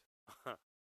resurfaced.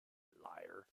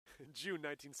 Liar. June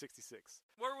 1966.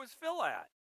 Where was Phil at?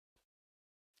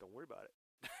 Don't worry about it.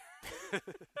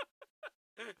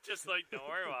 Just like, don't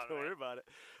worry about it. Don't worry about it.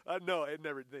 No,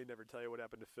 they never tell you what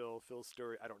happened to Phil. Phil's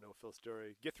story, I don't know Phil's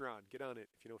story. Get on it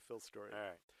if you know Phil's story. All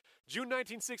right. June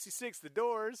 1966, the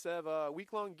Doors have a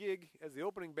week-long gig as the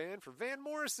opening band for Van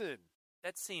Morrison.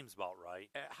 That seems about right.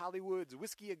 At Hollywood's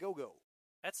Whiskey A Go-Go.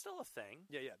 That's still a thing.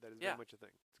 Yeah, that is very much a thing.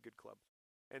 It's a good club.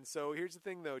 And so here's the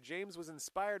thing, though. James was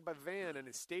inspired by Van and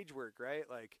his stage work, right?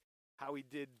 Like how he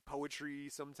did poetry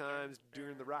sometimes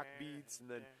during the rock beats, and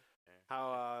then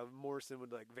how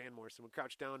Van Morrison would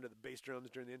crouch down to the bass drums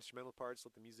during the instrumental parts,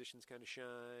 let the musicians kind of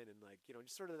shine, and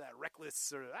just sort of that reckless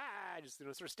sort of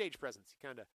sort of stage presence.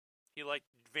 He liked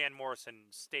Van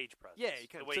Morrison's stage presence. Yeah, he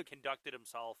kind of the way he conducted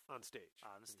himself on stage.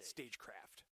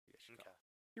 Stagecraft. Okay.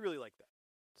 He really liked that.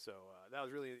 So that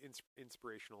was really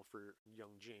inspirational for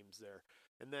young James there.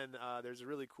 And then there's a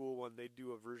really cool one. They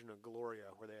do a version of Gloria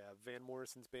where they have Van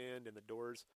Morrison's band and the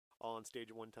Doors all on stage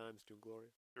at one time doing Gloria.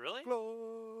 Really?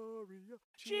 Gloria.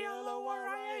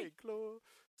 G-L-O-R-I-A.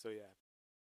 So, yeah.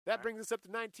 That brings us up to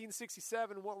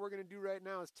 1967. What we're going to do right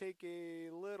now is take a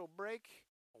little break.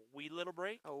 A wee little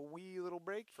break? A wee little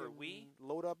break. For we?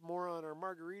 Load up more on our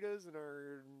margaritas and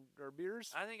our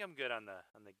beers. I think I'm good on the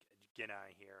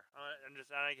Guinness here.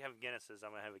 I have Guinnesses.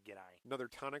 I'm gonna have a Guinness. Another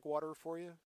tonic water for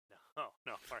you? No,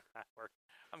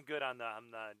 I'm good on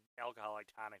the alcoholic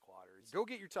tonic waters. Go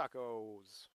get your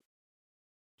tacos.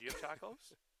 Do you have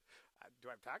tacos? Do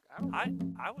I have tacos? I don't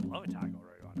know. I would love a taco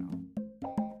right about now.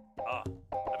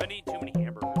 I've been eating too many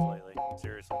hamburgers lately.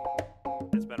 Seriously,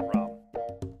 it's been a problem.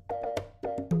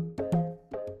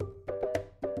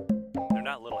 They're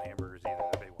not little hamburgers either.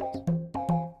 They're big ones.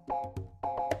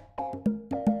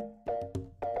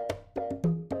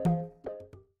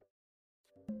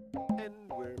 And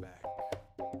we're back.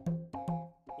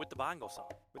 With the bongo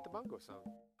song. With the bongo song.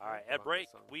 All right, at break,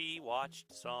 we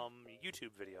watched some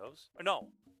YouTube videos. No.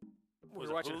 We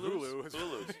were watching Hulu.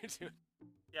 Hulu's.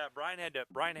 Yeah, Brian had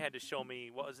to show me,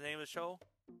 what was the name of the show?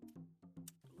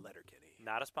 Letterkenny.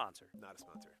 Not a sponsor. Not a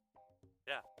sponsor.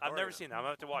 Yeah, I've never seen that. I'm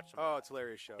going to have to watch some. Oh, it's a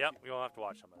hilarious show. Yep, we'll have to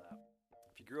watch some of that.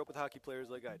 If you grew up with hockey players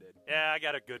like I did. Yeah, I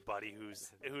got a good buddy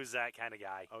who's that kind of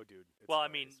guy. Oh, dude. Well, I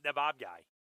mean, the Bob guy.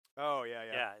 Oh, yeah.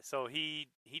 Yeah, so he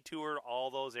toured all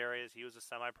those areas. He was a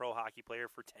semi-pro hockey player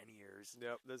for 10 years.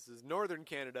 Yep, this is northern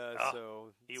Canada,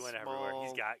 so he went everywhere.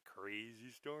 He's got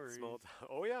crazy stories.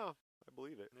 Oh, yeah, I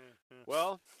believe it. Yeah.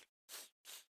 Well,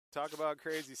 talk about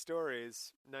crazy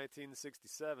stories.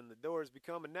 1967, the Doors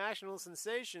become a national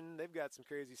sensation. They've got some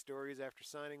crazy stories after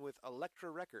signing with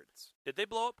Elektra Records. Did they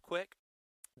blow up quick?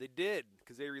 They did,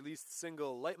 because they released the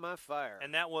single Light My Fire.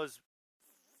 And that was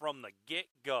from the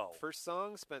get-go. First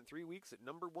song spent 3 weeks at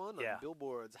number 1 on Yeah.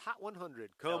 Billboard's Hot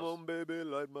 100. Come on, baby,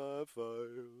 light my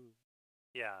fire.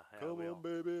 Yeah. Come on,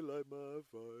 baby, light my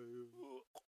fire.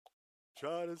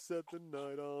 Try to set the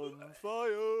night on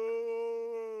fire.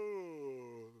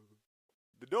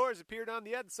 The Doors appeared on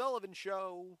the Ed Sullivan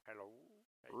Show. Hello.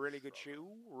 Really good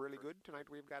show. Really good. Tonight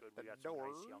we've got the some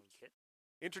Doors. nice young kid.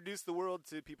 Introduced the world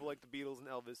to people like the Beatles and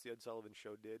Elvis, the Ed Sullivan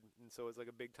Show did. And so it's like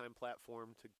a big-time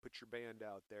platform to put your band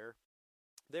out there.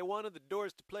 They wanted the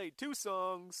Doors to play 2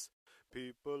 songs.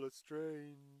 People are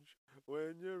strange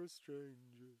when you're a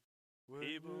stranger.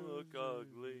 People look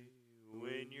ugly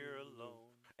when you're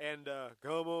alone. And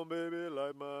come on, baby,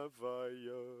 light my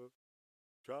fire.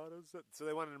 Try to set. So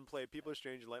they wanted him to play People Are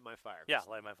Strange and Light My Fire. Yeah,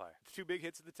 Light My Fire. 2 big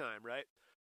hits at the time, right?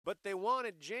 But they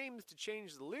wanted James to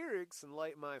change the lyrics in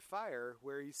Light My Fire,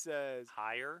 where he says,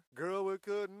 Higher? girl, we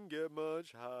couldn't get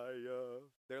much higher.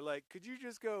 They're like, could you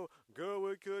just go, girl,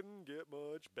 we couldn't get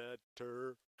much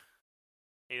better?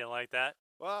 He didn't like that?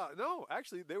 Well, no,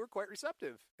 actually, they were quite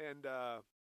receptive. And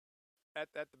at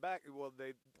the back, well,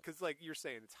 because like you're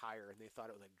saying, it's higher, and they thought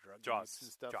it was like drugs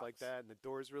and stuff like that. And the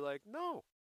Doors were like, no,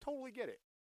 totally get it.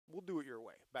 We'll do it your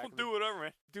way. We'll do whatever,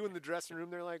 man. Doing the dressing room,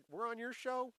 they're like, we're on your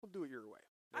show. We'll do it your way.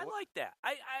 I like that.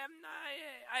 I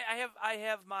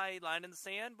have my line in the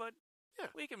sand, but yeah,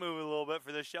 we can move it a little bit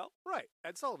for this show. Right.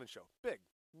 Ed Sullivan Show. Big.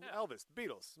 Yeah. Elvis,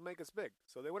 Beatles, make us big.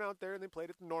 So they went out there and they played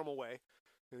it the normal way.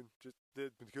 And just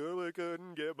did, we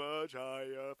couldn't get much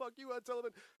higher. Fuck you, Ed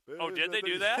Sullivan. Oh, did they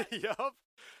do that? Yup.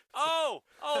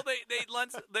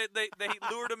 They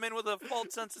lured him in with a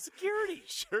false sense of security.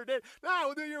 Sure did. No,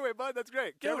 we'll do it your way, bud. That's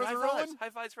great. Dude, Cameras are rolling. High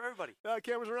fives for everybody.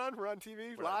 Cameras are on. We're on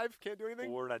TV, live. Can't do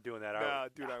anything. We're not doing that, are No, we?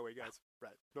 do it our way, guys.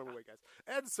 Right. Normal way, guys.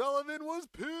 Ed Sullivan was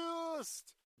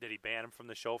pissed. Did he ban him from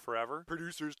the show forever?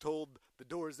 Producers told the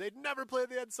Doors they'd never play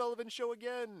the Ed Sullivan Show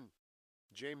again.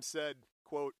 James said,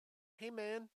 quote, hey,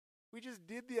 man, we just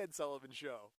did the Ed Sullivan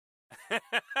Show.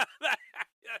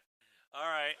 All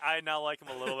right, I now like him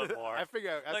a little bit more. I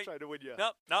figure I'm trying to win you.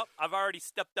 Nope, I've already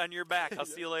stepped on your back. I'll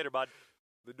see you later, bud.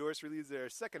 The Doors released their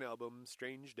second album,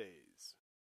 Strange Days.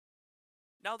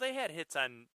 Now, they had hits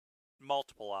on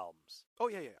multiple albums. Oh,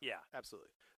 yeah. Absolutely.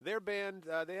 Their band,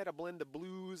 they had a blend of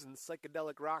blues and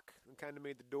psychedelic rock and kind of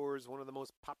made the Doors one of the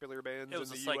most popular bands in the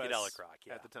U.S. psychedelic rock,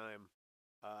 yeah. At the time.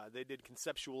 They did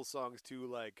conceptual songs, too,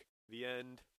 like The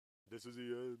End. This is the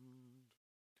end.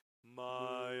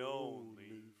 My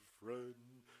only friend,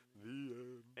 the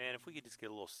end. Man, if we could just get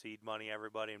a little seed money,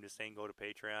 everybody, I'm just saying go to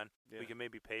Patreon. Yeah. We can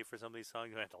maybe pay for some of these songs.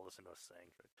 You don't have to listen to us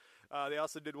sing. They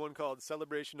also did one called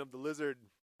Celebration of the Lizard.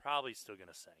 Probably still going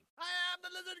to sing. I am the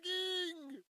Lizard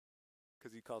King!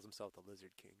 Because he calls himself the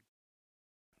Lizard King.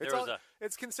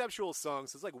 It's conceptual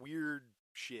songs, so it's like weird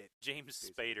shit.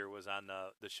 James Spader was on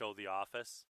the show The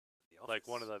Office. Like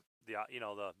one of the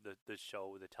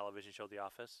show, the television show The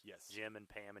Office. Yes. Jim and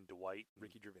Pam and Dwight.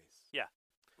 Ricky Gervais. Yeah.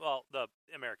 Well, the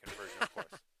American version, of course.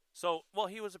 So,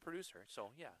 he was a producer,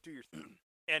 so yeah. Do your thing.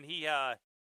 And he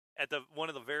at one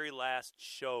of the very last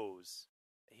shows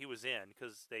he was in,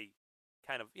 because they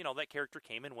kind of, that character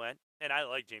came and went, and I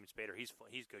like James Spader. He's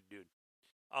good dude.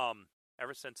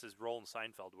 Ever since his role in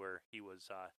Seinfeld, where he was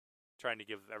trying to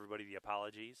give everybody the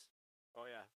apologies. Oh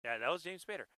yeah, yeah, that was James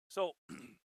Spader. So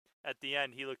at the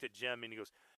end, he looked at Jim and he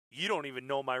goes, "You don't even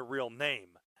know my real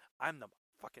name. I'm the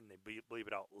fucking, they bleep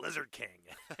it out, Lizard King."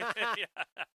 Yeah.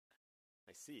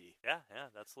 I see. Yeah,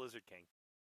 that's Lizard King.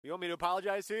 You want me to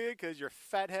apologize to you because your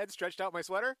fat head stretched out my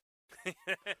sweater? Is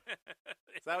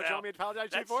that what you want me to apologize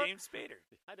to you for? That's James Spader.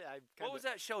 What was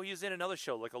that show? He was in another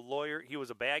show, like a lawyer. He was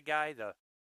a bad guy. The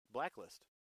Blacklist.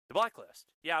 The Blacklist.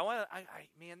 Yeah,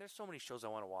 man, there's so many shows I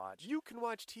want to watch. You can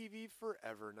watch TV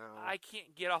forever now. I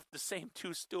can't get off the same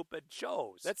two stupid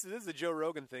shows. This is the Joe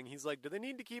Rogan thing. He's like, do they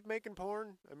need to keep making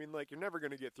porn? I mean, like, you're never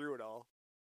going to get through it all.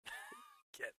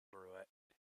 Get through it.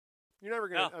 You're never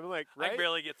going to. I'm like, right? I can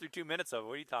barely get through 2 minutes of it.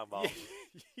 What are you talking about?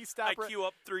 I queue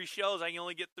up 3 shows. I can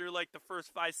only get through like the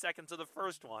first 5 seconds of the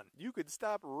first one. You could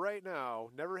stop right now,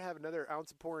 never have another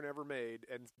ounce of porn ever made,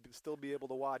 and still be able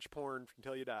to watch porn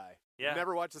until you die. Yeah.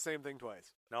 Never watch the same thing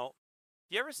twice. No.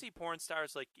 Do you ever see porn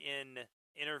stars like in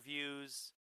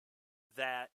interviews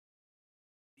that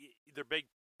they're big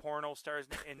porno stars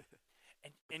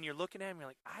and you're looking at them, you're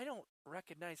like, I don't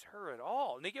recognize her at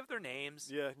all. And they give their names.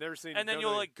 Yeah, never seen. And then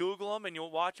you'll like Google them and you'll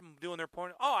watch them doing their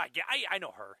porn. Oh, I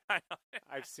know her.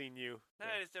 I've seen you.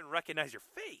 I just didn't recognize your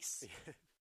face.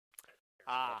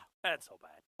 That's so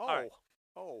bad. Oh, all right.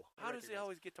 Oh. How does he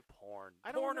always get to porn?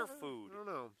 Porn or food? I don't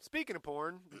know. Speaking of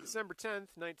porn, December 10th,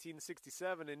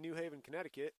 1967 in New Haven,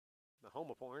 Connecticut, the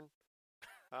home of porn,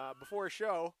 before a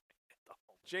show,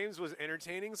 James was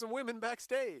entertaining some women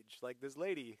backstage, like this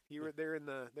lady. They're in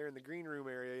the green room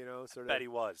area, sort of. Bet he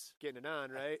was getting it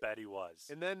on, right? Bet he was.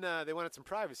 And then they wanted some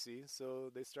privacy,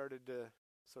 so they started to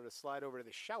sort of slide over to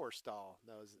the shower stall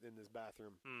that was in this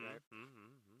bathroom, right?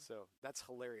 So that's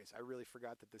hilarious. I really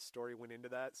forgot that this story went into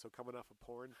that. So coming off of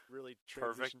porn, really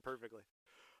transitioned perfectly.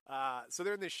 So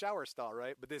they're in this shower stall,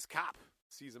 right? But this cop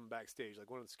sees them backstage, like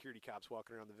one of the security cops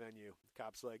walking around the venue. The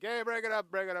cop's like, "Hey, break it up.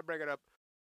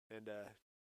 And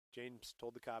James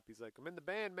told the cop, he's like, "I'm in the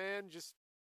band, man. Just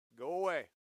go away."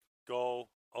 Go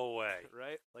away.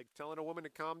 Right? Like telling a woman to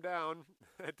calm down.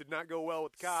 That did not go well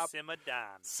with the cop. Simmer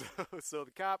down. So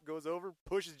the cop goes over,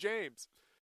 pushes James.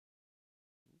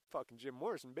 Fucking Jim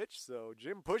Morrison, bitch. So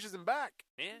Jim pushes him back.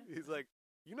 Yeah. He's like,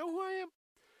 "You know who I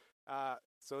am?"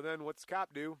 So then what's the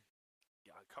cop do?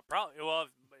 Yeah, probably. Well,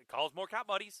 calls more cop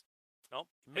buddies. Nope.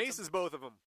 Maces both of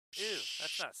them. Ew,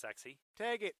 that's not sexy.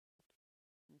 Take it.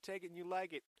 You take it and you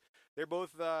like it. They're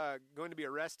both going to be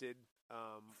arrested.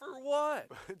 For what?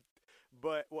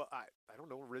 But, well, I don't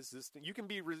know, resisting. You can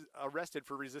be arrested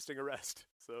for resisting arrest.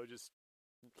 So just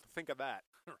think of that.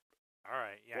 All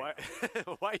right. Yeah.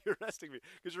 Why are you arresting me?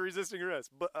 Because you're resisting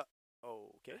arrest. But,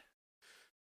 okay.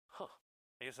 Huh.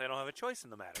 I guess I don't have a choice in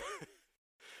the matter.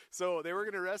 So they were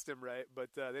going to arrest him, right? But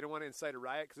they didn't want to incite a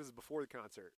riot because this is before the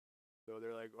concert. So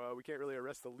they're like, well, we can't really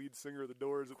arrest the lead singer of the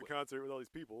Doors at the concert with all these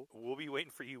people. We'll be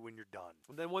waiting for you when you're done.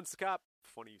 And then once the cop,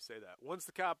 funny you say that, once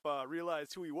the cop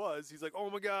realized who he was, he's like, "Oh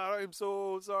my God, I'm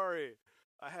so sorry.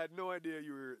 I had no idea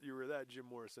you were that Jim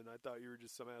Morrison. I thought you were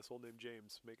just some asshole named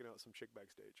James making out with some chick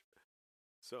backstage."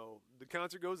 So the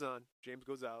concert goes on. James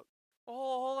goes out.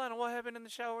 Oh, hold on. What happened in the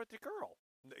shower with the girl?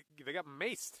 They got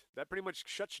maced. That pretty much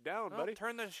shuts you down, buddy.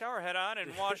 Turn the shower head on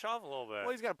and wash off a little bit. Well,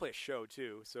 he's got to play a show,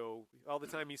 too. So all the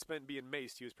time he spent being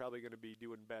maced, he was probably going to be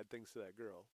doing bad things to that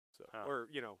girl. So, or,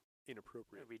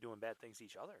 inappropriate. Be doing bad things to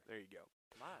each other. There you go.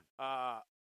 Come on.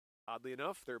 Oddly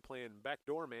enough, they're playing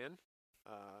Backdoor Man.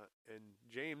 And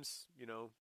James,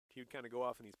 he would kind of go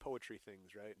off in these poetry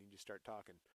things, right? And he'd just start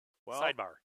talking. Well,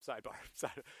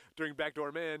 Sidebar. During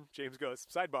Backdoor Man, James goes,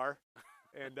 "Sidebar."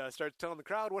 And starts telling the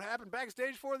crowd what happened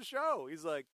backstage for the show. He's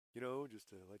like, just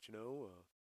to let you know,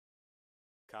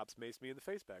 cops maced me in the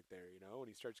face back there, and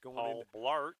he starts going Paul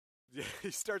Blart. Yeah,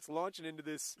 he starts launching into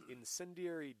this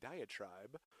incendiary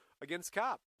diatribe against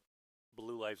cop.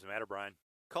 Blue Lives Matter, Brian.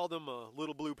 Called him a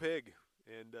little blue pig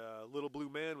and a little blue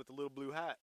man with a little blue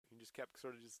hat. He just kept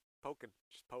sort of just poking.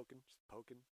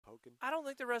 I don't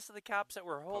think the rest of the cops that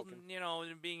were holding,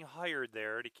 and being hired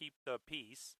there to keep the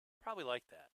peace probably like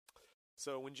that.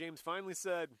 So when James finally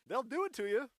said, "They'll do it to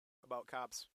you," about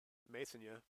cops macing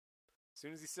you, as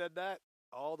soon as he said that,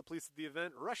 all the police at the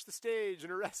event rush the stage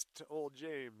and arrest old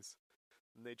James.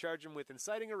 And they charge him with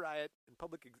inciting a riot and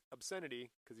public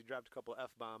obscenity because he dropped a couple of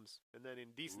F-bombs, and then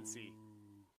indecency.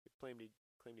 He claimed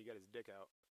he got his dick out.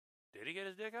 Did he get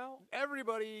his dick out?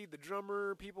 Everybody, the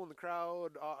drummer, people in the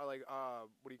crowd,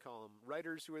 what do you call them?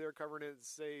 Writers who were there covering it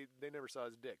say they never saw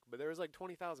his dick. But there was like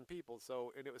 20,000 people,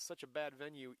 and it was such a bad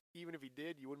venue. Even if he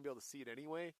did, you wouldn't be able to see it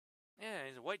anyway. Yeah,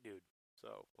 he's a white dude.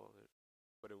 So,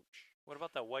 but what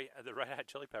about the Red Hot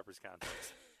Chili Peppers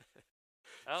concert?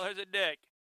 Oh, there's a dick.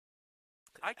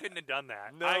 I couldn't have done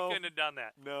that. No. I couldn't have done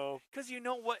that. No. Because you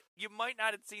know what? You might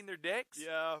not have seen their dicks.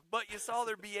 Yeah. But you saw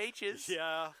their BHs.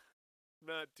 Yeah.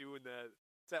 Not doing that.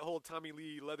 It's that whole Tommy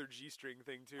Lee leather G-string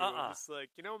thing, too. It's like,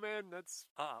 man, that's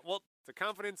well, it's a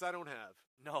confidence I don't have.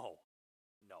 No.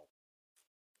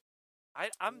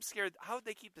 I'm scared. How would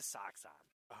they keep the socks on?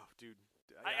 Oh, dude.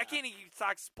 I can't even keep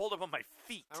socks pulled up on my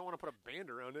feet. I don't want to put a band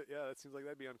around it. Yeah, that seems like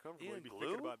that'd be uncomfortable. I'd be glue?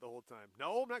 thinking about it the whole time.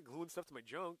 No, I'm not gluing stuff to my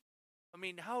junk. I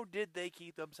mean, how did they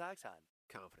keep them socks on?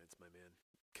 Confidence, my man.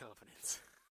 Confidence.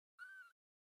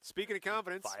 Speaking of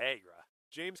confidence, Viagra.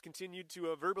 James continued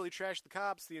to verbally trash the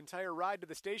cops the entire ride to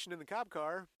the station in the cop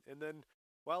car, and then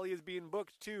while he is being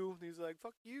booked too, he's like,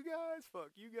 fuck you guys.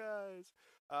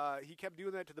 He kept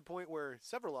doing that to the point where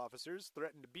several officers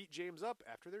threatened to beat James up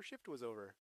after their shift was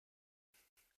over.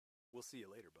 We'll see you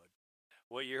later, bud.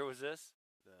 What year was this?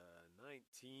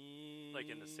 19... Like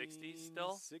in the 60s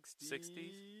still? 60s?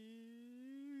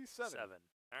 7. All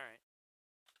right.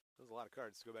 That was a lot of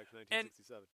cards to go back to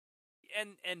 1967.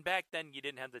 And back then you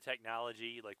didn't have the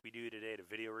technology like we do today to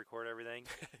video record everything.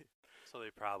 So they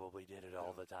probably did it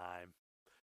all the time.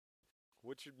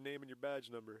 What's your name and your badge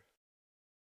number?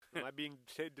 Am I being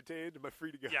detained? Am I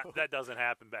free to go? Yeah, that doesn't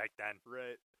happen back then.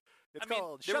 Right. It's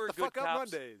called Shut the Fuck Up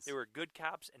Mondays. There were good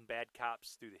cops and bad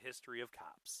cops through the history of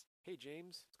cops. Hey,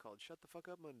 James, it's called Shut the Fuck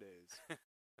Up Mondays.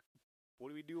 What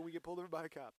do we do when we get pulled over by a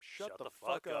cop? Shut the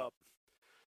fuck up.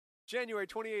 January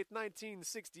 28th,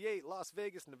 1968, Las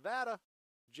Vegas, Nevada.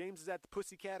 James is at the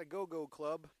Pussycat A-Go-Go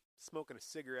Club smoking a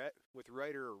cigarette with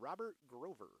writer Robert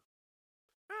Grover.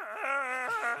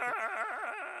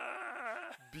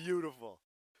 Beautiful.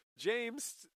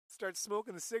 James starts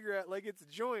smoking the cigarette like it's a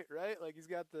joint, right? Like he's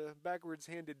got the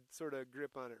backwards-handed sort of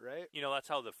grip on it, right? That's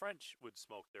how the French would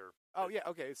smoke their... Oh, yeah,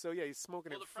 okay. So, yeah, he's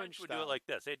smoking it French style. Would do it like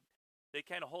this. They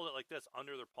kind of hold it like this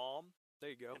under their palm. There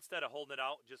you go. Instead of holding it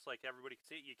out just like everybody can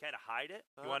see it, you kind of hide it.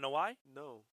 You want to know why?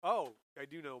 No. Oh, I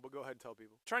do know, but go ahead and tell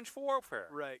people. Trench warfare.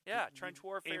 Right. Yeah, trench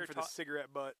warfare. Aim for the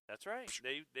cigarette butt. That's right.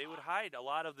 They would hide. A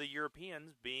lot of the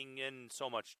Europeans, being in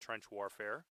so much trench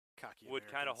warfare, cocky would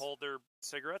kind of hold their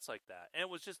cigarettes like that. And it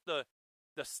was just the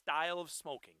style of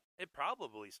smoking. It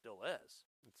probably still is.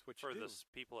 That's what you do. For the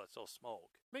people that still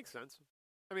smoke. Makes sense.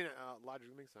 I mean,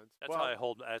 logically makes sense. That's how I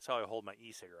hold my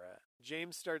e-cigarette.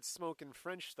 James starts smoking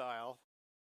French style,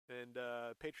 and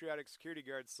patriotic security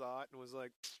guard saw it and was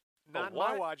like, "Not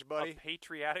my watch, buddy." A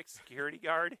patriotic security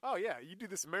guard? Oh yeah, you do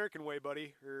this American way,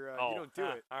 buddy, or you don't do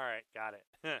it. All right, got it.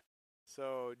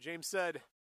 So James said,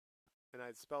 and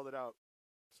I spelled it out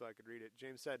so I could read it.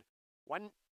 James said, "Why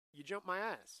didn't you jump my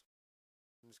ass?"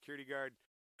 And the security guard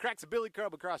cracks a billy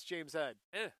club across James' head.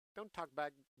 Don't talk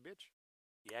back, bitch.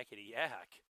 Yakety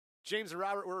yak. James and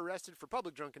Robert were arrested for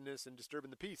public drunkenness and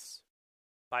disturbing the peace.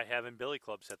 By having billy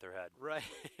clubs hit their head. Right.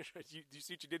 Do you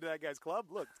see what you did to that guy's club?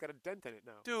 Look, it's got a dent in it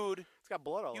now. Dude. It's got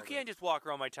blood all over it. You can't just walk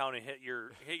around my town and hit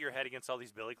your head against all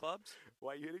these billy clubs.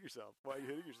 Why are you hitting yourself?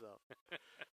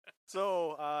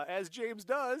 So, as James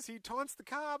does, he taunts the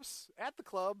cops at the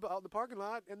club, out in the parking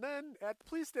lot, and then at the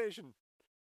police station.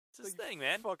 It's his thing,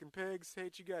 man. Fucking pigs.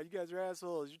 Hate you guys. You guys are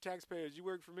assholes. You're taxpayers. You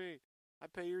work for me. I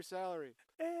pay your salary.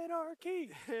 Anarchy.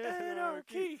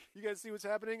 Anarchy. You guys see what's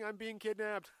happening? I'm being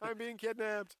kidnapped. Violence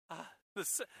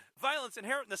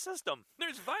inherent in the system.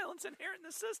 There's violence inherent in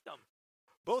the system.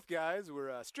 Both guys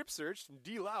were strip searched and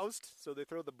deloused, so they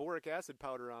throw the boric acid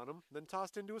powder on them, then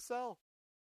tossed into a cell.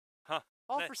 Huh.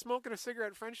 All for smoking a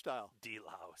cigarette French style.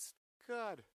 Deloused.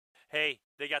 God. Hey,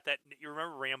 they got that. You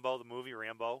remember Rambo, the movie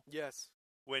Rambo? Yes.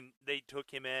 When they took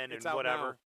him in it's and whatever.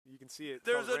 Now. You can see it.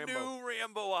 There's a new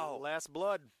Rambo out. Last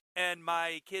Blood. And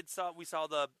my kids we saw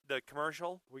the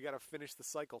commercial. We got to finish the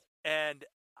cycle. And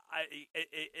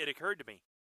it occurred to me,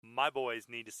 my boys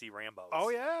need to see Rambos. Oh,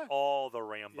 yeah? All the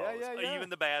Rambos. Yeah. Even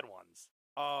the bad ones.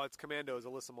 Oh, it's Commandos,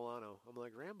 Alyssa Milano. I'm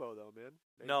like, Rambo, though, man.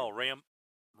 No,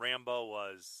 Rambo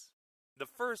was the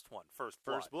first one, First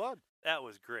Blood. That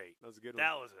was great. That was a good one.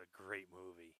 That was a great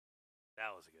movie.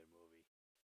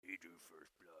 You do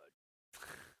First Blood.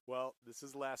 Well, this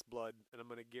is Last Blood, and I'm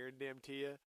going to guarantee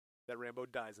you that Rambo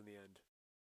dies in the end.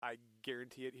 I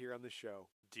guarantee it here on the show.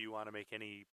 Do you want to make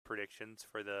any predictions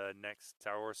for the next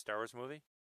Star Wars movie?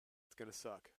 It's going to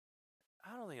suck.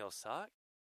 I don't think it'll suck.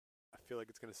 I feel like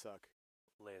it's going to suck.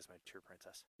 Leia's my true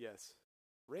princess. Yes.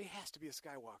 Rey has to be a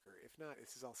Skywalker. If not,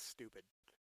 this is all stupid.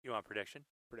 You want a prediction?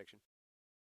 Prediction.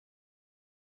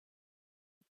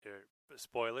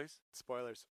 Spoilers.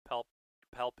 Spoilers.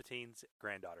 Palpatine's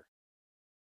granddaughter.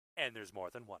 And there's more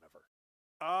than one of her.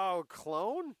 Oh,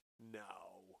 clone? No.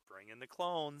 Bring in the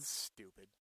clones. Stupid.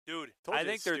 Dude, Told I you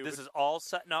think it's stupid. this is all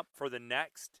setting up for the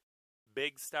next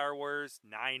big Star Wars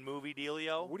 9 movie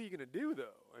dealio. What are you going to do,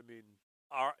 though? I mean...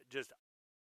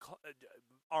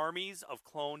 armies of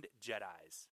cloned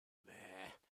Jedis. Meh.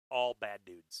 All bad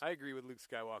dudes. I agree with Luke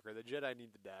Skywalker. The Jedi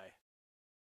need to die.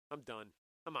 I'm done.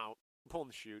 I'm out. I'm pulling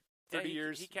the chute. 30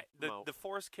 years. The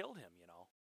Force killed him, you know.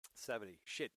 70.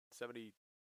 Shit.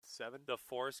 77? The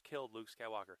Force killed Luke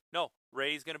Skywalker. No,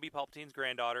 Rey's going to be Palpatine's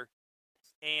granddaughter.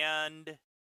 And...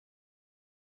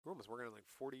 We're almost working on like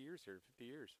 40 years here. 50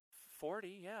 years.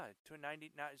 40, yeah. To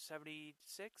 90,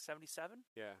 76, 77?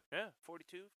 Yeah. Yeah,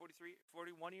 42, 43,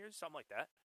 41 years, something like that.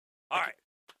 All right.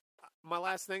 My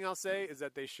last thing I'll say is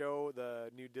that they show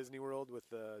the new Disney World with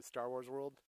the Star Wars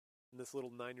world. And this little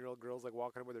 9-year-old girl's like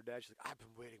walking up with her dad. She's like, I've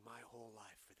been waiting my whole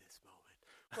life for this moment.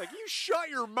 Like, you shut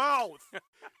your mouth.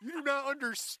 You do not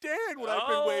understand what I've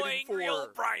been waiting for. Angry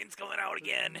old Brian's coming out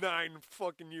again. 9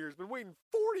 fucking years. Been waiting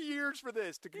 40 years for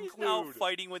this to conclude. He's now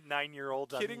fighting with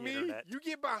 9-year-olds on the Kidding me? internet. You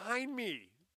get behind me.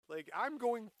 Like, I'm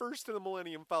going first to the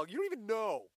Millennium Falcon. You don't even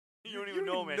know. You don't even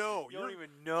know, man. You don't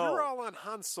even know. You're all on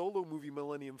Han Solo movie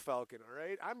Millennium Falcon, all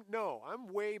right?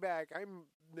 I'm way back. I'm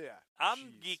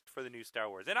geeked for the new Star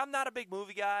Wars. And I'm not a big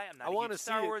movie guy. I'm not a huge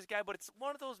Star Wars guy, but it's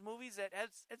one of those movies that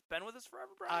it's been with us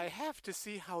forever, Brian. I have to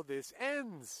see how this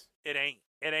ends. It ain't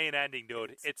ending,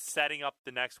 dude. It's setting up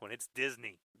the next one. It's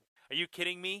Disney. Are you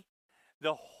kidding me?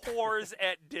 The whores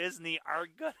at Disney are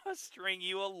going to string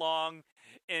you along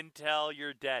until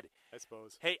you're dead. I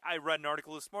suppose. Hey, I read an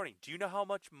article this morning. Do you know how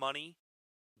much money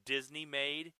Disney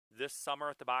made this summer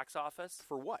at the box office?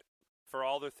 For what? For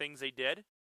all the things they did?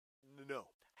 No.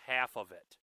 Half of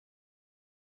it.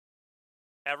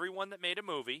 Everyone that made a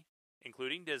movie,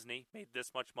 including Disney, made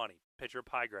this much money. Picture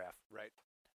pie graph. Right.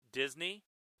 Disney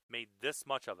made this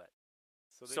much of it.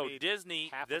 So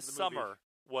Disney this summer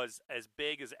was as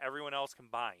big as everyone else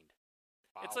combined.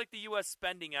 Wow. It's like the U.S.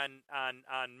 spending on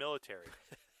military.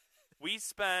 We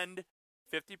spend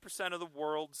 50% of the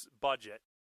world's budget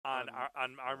on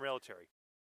our military.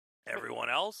 Everyone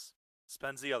else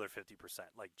spends the other 50%,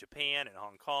 like Japan and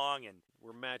Hong Kong and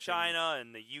we're matching China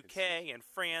and the UK and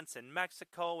France and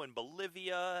Mexico and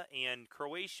Bolivia and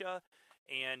Croatia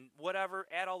and whatever.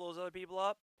 Add all those other people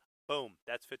up, boom,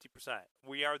 that's 50%.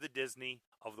 We are the Disney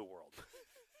of the world.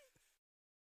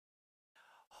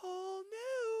 Whole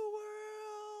new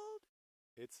world.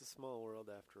 It's a small world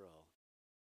after all.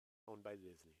 Owned by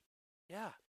Disney. Yeah.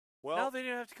 Well, now they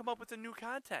didn't have to come up with the new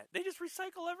content. They just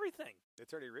recycle everything.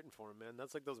 It's already written for them, man.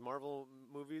 That's like those Marvel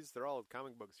movies. They're all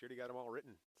comic books. You already got them all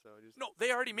written. No,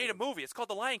 they already made a movie. It's called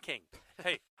The Lion King.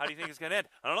 Hey, how do you think it's going to end?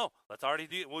 I don't know. Let's already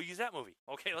do it. We'll use that movie.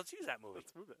 Okay, let's use that movie.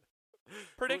 Let's move it.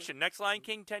 Prediction, next Lion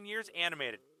King, 10 years,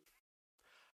 animated.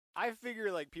 I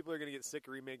figure like people are going to get sick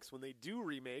of remakes when they do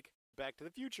remake Back to the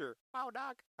Future. Wow,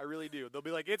 Doc. I really do. They'll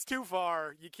be like, it's too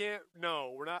far. You can't.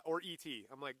 No, we're not. Or E.T.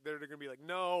 I'm like, they're going to be like,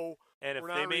 no, and if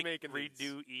we're they not remaking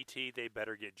redo E.T., they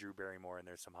better get Drew Barrymore in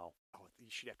there somehow. Oh,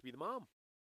 she'd have to be the mom.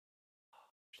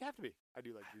 She'd have to be. I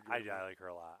do like Drew I Barrymore. like her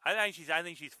a lot. I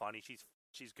think she's funny.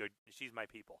 She's good. She's my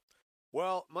people.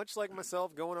 Well, much like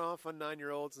myself going off on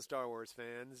 9-year-olds and Star Wars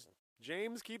fans,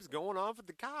 James keeps going off at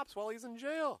the cops while he's in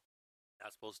jail.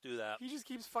 Not supposed to do that. He just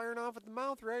keeps firing off at the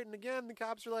mouth, right? And again, the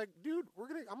cops are like, dude,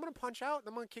 I'm going to punch out and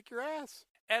I'm going to kick your ass.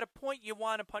 At a point, you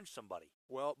want to punch somebody.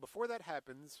 Well, before that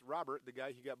happens, Robert, the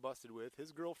guy he got busted with,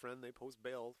 his girlfriend, they post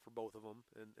bail for both of them,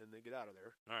 and they get out of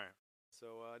there. All right.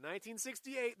 So,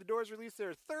 1968, the Doors released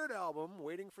their third album,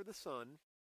 Waiting for the Sun.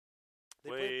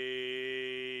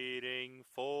 Waiting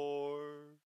for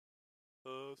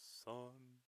the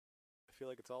sun. I feel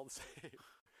like it's all the same.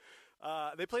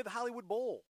 They played the Hollywood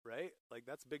Bowl, right? Like,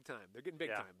 that's big time. They're getting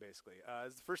big time, basically.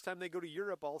 It's the first time they go to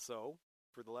Europe also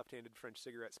for the left-handed French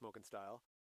cigarette smoking style.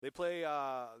 They play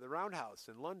the Roundhouse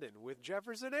in London with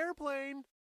Jefferson Airplane.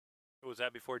 Was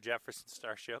that before Jefferson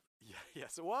Starship? Yeah,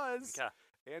 yes, it was. Okay.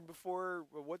 And before,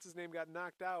 what's-his-name got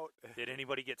knocked out. Did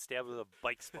anybody get stabbed with a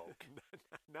bike spoke?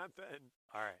 Not then.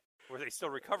 All right. Were they still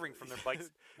recovering from their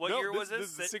bikes? What year was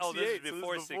this? This is 68. Oh, this is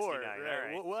before 69. Right.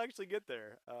 All right. We'll actually get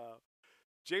there.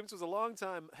 James was a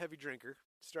long-time heavy drinker.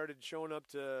 Started showing up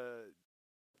to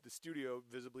the studio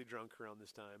visibly drunk around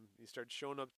this time. He started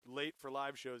showing up late for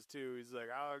live shows, too. He's like,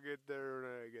 I'll get there when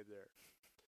I get there.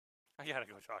 I got to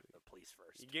go talk to the police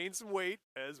first. He gained some weight,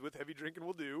 as with heavy drinking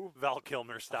will do. Val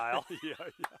Kilmer style. Yeah.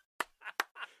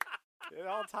 It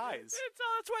all ties.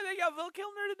 That's why they got Val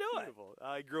Kilmer to do Beautiful.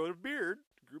 He grew a beard.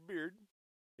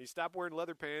 He stopped wearing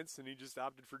leather pants, and he just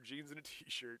opted for jeans and a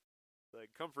T-shirt. Like,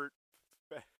 comfort.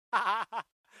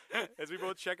 As we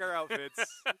both check our outfits,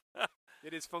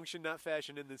 it is function, not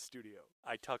fashion in this studio.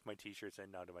 I tuck my T-shirts in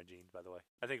now to my jeans, by the way.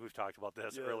 I think we've talked about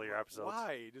this earlier episodes.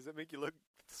 Why? Does it make you look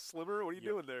slimmer? What are you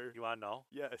doing there? You want to know?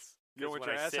 Yes. You don't want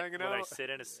your ass hanging out? When I out? sit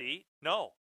in a seat? No.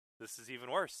 This is even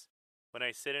worse. When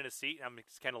I sit in a seat, I'm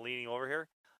just kind of leaning over here.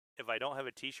 If I don't have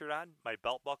a T-shirt on, my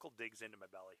belt buckle digs into my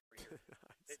belly.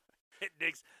 It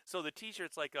digs. So the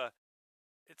T-shirt's like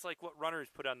it's like what runners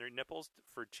put on their nipples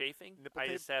for chafing. I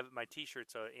just have my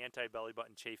T-shirt's an anti-belly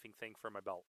button chafing thing for my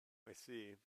belt. I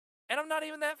see. And I'm not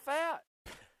even that fat.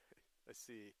 I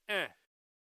see.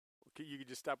 You could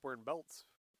just stop wearing belts.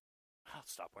 I'll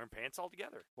stop wearing pants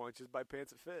altogether. Why don't you just buy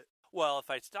pants that fit? Well, if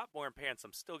I stop wearing pants,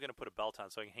 I'm still going to put a belt on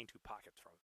so I can hang 2 pockets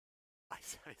from it. I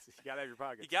see. You got to have your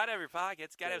pockets. You got to have your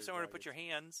pockets. Got to have somewhere to put your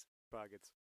hands. Pockets.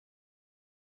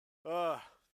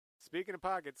 Speaking of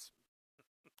pockets.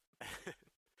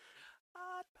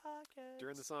 Hot pockets.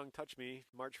 During the song Touch Me,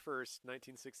 March 1st,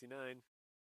 1969.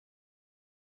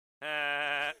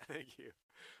 Thank you.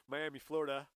 Miami,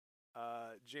 Florida.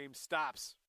 James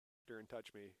stops during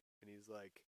Touch Me, and he's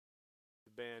like,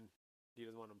 the band, he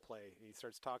doesn't want them to play. And he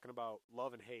starts talking about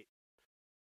love and hate,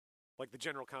 like the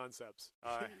general concepts.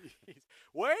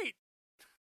 Wait!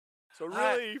 So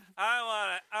really,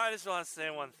 I just want to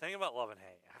say one thing about love and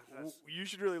hate. You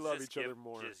should really love each other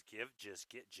more. Just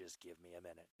give me a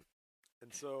minute.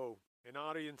 And so an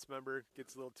audience member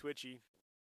gets a little twitchy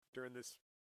during this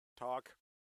talk,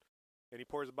 and he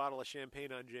pours a bottle of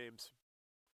champagne on James.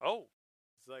 Oh.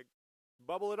 He's like,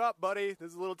 bubble it up, buddy.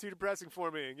 This is a little too depressing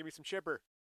for me. Give me some chipper.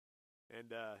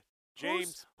 And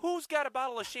James. Who's got a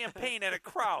bottle of champagne at a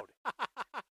crowd?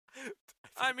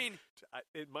 I mean.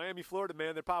 In Miami, Florida,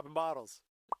 man, they're popping bottles.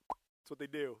 That's what they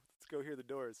do. Let's go hear the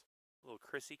doors. A little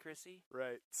Chrissy.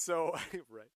 Right. So,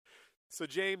 right. So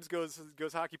James goes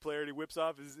hockey player, and he whips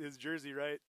off his jersey,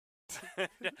 right?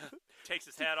 Takes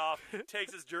his hat off,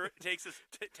 takes his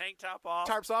tank top off.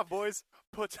 Tarps off, boys.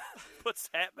 Puts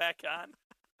hat back on.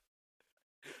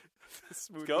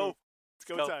 Smooth. Go. Move. It's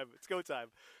go time. It's go time.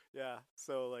 Yeah.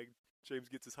 So like James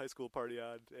gets his high school party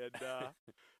on, and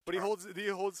but he holds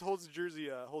the jersey,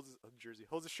 holds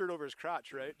the shirt over his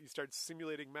crotch, right? He starts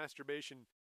simulating masturbation.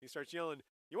 He starts yelling,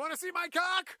 "You want to see my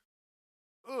cock?"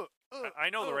 I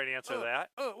know the right answer to that.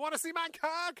 Want to see my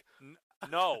cock?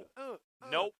 No.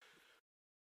 Nope.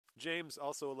 James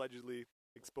also allegedly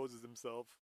exposes himself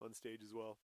on stage as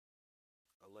well.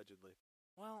 Allegedly.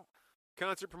 Well,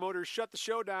 concert promoters shut the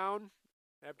show down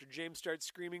after James starts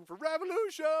screaming for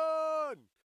revolution.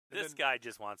 This guy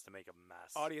just wants to make a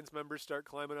mess. Audience members start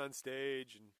climbing on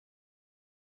stage, and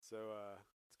so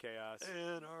it's chaos.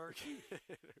 Anarchy.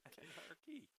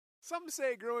 Anarchy. Some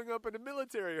say growing up in a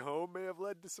military home may have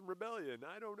led to some rebellion.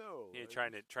 I don't know. Yeah,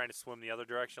 trying to swim the other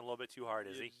direction a little bit too hard,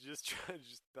 is he?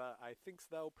 I think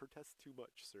thou protest too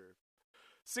much, sir.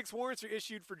 6 warrants are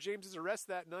issued for James's arrest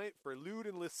that night for lewd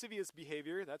and lascivious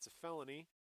behavior. That's a felony.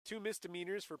 2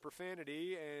 misdemeanors for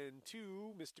profanity, and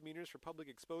 2 misdemeanors for public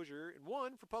exposure, and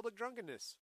 1 for public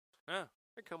drunkenness. Huh.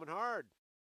 They're coming hard.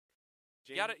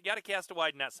 You gotta cast a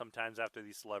wide net sometimes after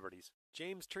these celebrities.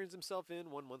 James turns himself in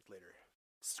 1 month later.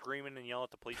 Screaming and yelling at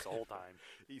the police the whole time.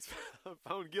 He's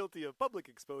found guilty of public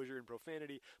exposure and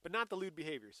profanity, but not the lewd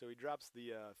behavior, so he drops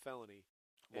the felony.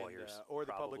 Lawyers. Or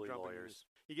the public drunkenness.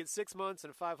 He gets 6 months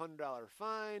and a $500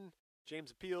 fine. James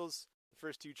appeals the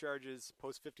first 2 charges,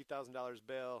 posts $50,000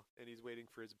 bail, and he's waiting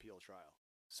for his appeal trial.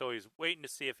 So he's waiting to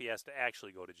see if he has to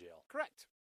actually go to jail. Correct.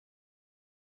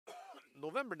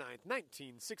 November 9th,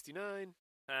 1969.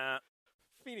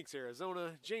 Phoenix,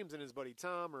 Arizona. James and his buddy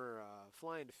Tom are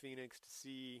flying to Phoenix to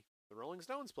see the Rolling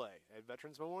Stones play at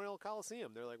Veterans Memorial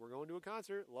Coliseum. They're like, we're going to a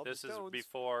concert. Love the Stones. This is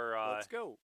before... let's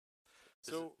go.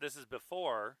 This is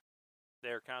before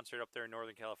their concert up there in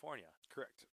Northern California.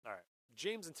 Correct. All right.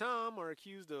 James and Tom are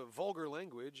accused of vulgar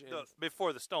language. And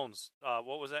before the Stones.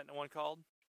 What was that one called?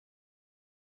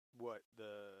 What?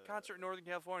 The concert in Northern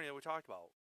California that we talked about.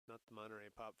 Not the Monterey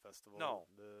Pop Festival. No.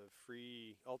 The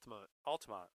Free Altamont.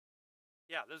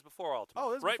 Yeah, this is before Altamont.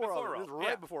 Oh, this is right before Altamont. This is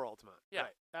right before Altamont. Yeah.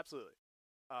 Right, absolutely.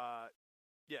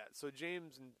 Yeah, so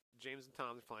James and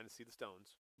Tom are flying to see the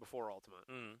Stones before Altamont.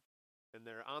 Mm. And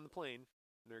they're on the plane,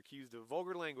 and they're accused of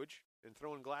vulgar language and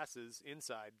throwing glasses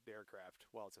inside the aircraft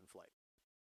while it's in flight.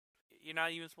 You're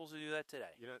not even supposed to do that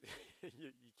today. You're not,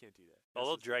 you can't do that. Oh,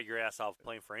 they'll drag your ass off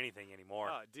plane for anything anymore.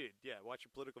 Oh, dude, yeah, watch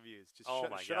your political views. Just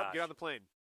shut up, get on the plane.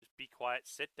 Just be quiet,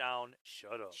 sit down,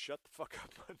 shut up. Shut the fuck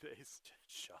up, Mondays.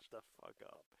 Shut the fuck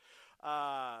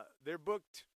up. They're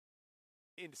booked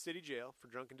into city jail for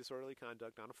drunken disorderly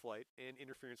conduct on a flight and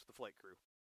interference with the flight crew.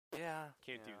 Yeah.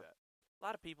 Can't do that. A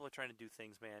lot of people are trying to do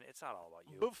things, man. It's not all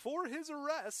about you. Before his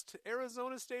arrest,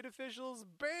 Arizona state officials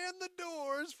banned the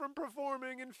Doors from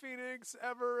performing in Phoenix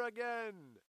ever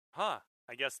again. Huh.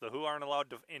 I guess the Who aren't allowed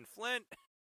to in Flint.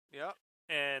 Yep.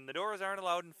 And the Doors aren't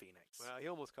allowed in Phoenix. Well, he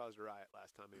almost caused a riot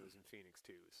last time he was in Phoenix,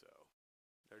 too, so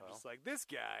they're just like, this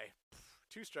guy,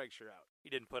 2 strikes, you're out. He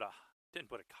didn't put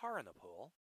a car in the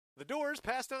pool. The Doors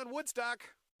passed on Woodstock.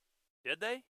 Did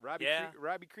they?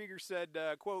 Robbie Krieger said,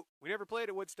 quote, "We never played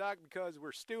at Woodstock because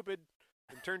we're stupid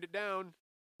and turned it down.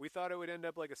 We thought it would end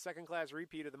up like a second-class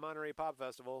repeat of the Monterey Pop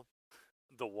Festival."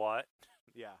 The what?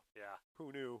 Yeah. Yeah.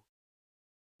 Who knew?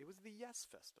 It was the Yes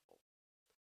Festival.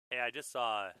 Hey, I just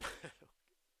saw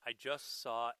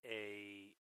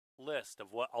a list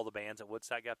of what all the bands at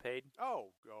Woodstock got paid. Oh,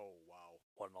 wow.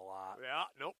 Wasn't a lot. Yeah,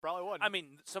 nope, probably wasn't. I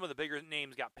mean, some of the bigger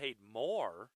names got paid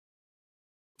more,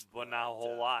 but not a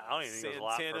whole lot. I don't even think it was a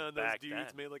lot Santana for and back those dudes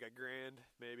then. made like $1,000,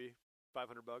 maybe $500.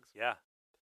 Yeah.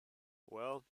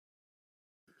 Well,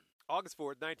 August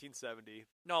 4th, 1970.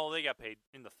 No, they got paid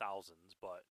in the thousands,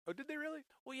 but Oh, did they really?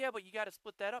 well, yeah, but you got to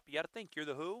split that up. You got to think you're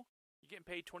the Who. You're getting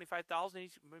paid $25,000.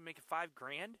 He's making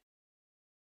 $5,000.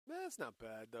 That's not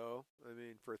bad, though. I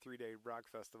mean, for a 3-day rock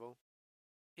festival.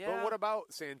 Yeah. But what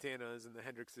about Santana's and the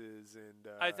Hendrixes and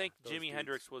I think those Jimi dudes?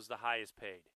 Hendrix was the highest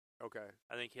paid. Okay.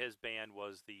 I think his band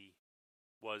was the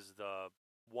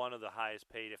one of the highest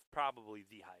paid, if probably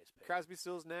the highest paid. Crosby,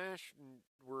 Stills, Nash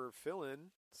were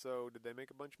fill-in, so did they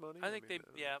make a bunch of money? I think mean,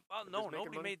 yeah. Well, they're no, just making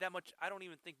nobody money? made that much. I don't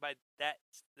even think by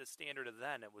the standard of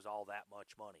then it was all that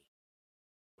much money.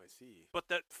 I see. But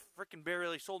that freaking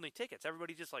barely sold any tickets.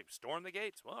 Everybody just like stormed the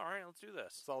gates. Well, all right, let's do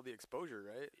this. It's all the exposure,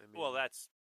 right? I mean, Well, that's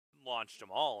launched them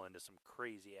all into some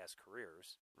crazy ass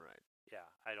careers. right. Yeah,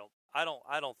 I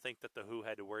don't think that the Who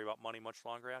had to worry about money much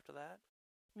longer after that.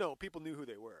 No, people knew who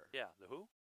they were. Yeah, the Who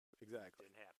Exactly.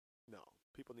 didn't happen. No,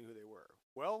 people knew who they were.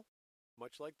 Well,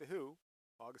 much like the Who,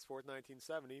 August 4th,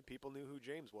 1970, people knew who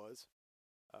James was.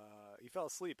 He fell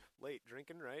asleep late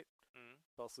drinking, right? Mm-hmm.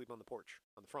 Fell asleep on the porch,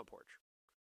 on the front porch.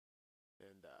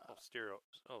 And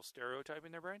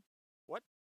Stereotyping their brain. what?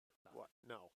 What?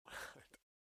 No.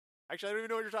 Actually, I don't even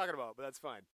know what you're talking about, but that's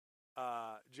fine.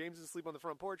 James is asleep on the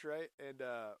front porch, right? And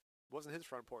wasn't his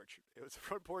front porch. It was the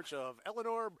front porch of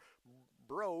Eleanor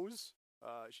Bros.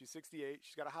 She's 68.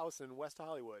 She's got a house in West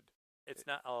Hollywood. It's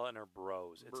not Eleanor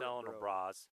Bros. It's Eleanor Bro.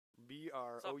 Bras.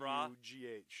 Brough. Bra.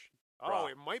 Oh,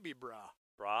 it might be bra.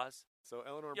 Bras. So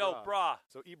Eleanor Yo, Bra. bra.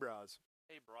 So E-Bras.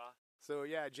 Hey, bra. So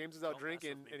yeah, James is out Don't mess with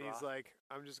drinking, me, and he's bra. like,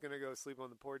 "I'm just gonna go sleep on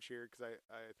the porch here because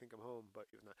I think I'm home." But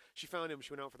he was not. She found him.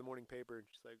 She went out for the morning paper, and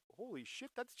she's like, "Holy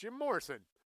shit, that's Jim Morrison!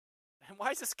 And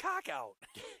why is this cock out?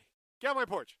 Get on my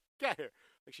porch! Get here!"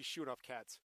 Like she's shooting off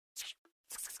cats.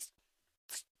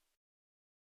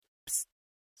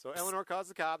 So Eleanor calls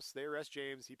the cops. They arrest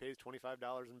James. He pays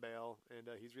 $25 in bail, and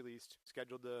he's released.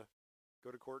 Scheduled to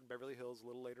go to court in Beverly Hills a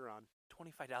little later on.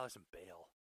 $25 in bail.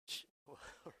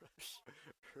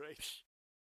 Right.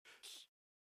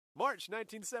 March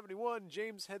 1971,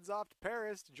 James heads off to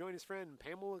Paris to join his friend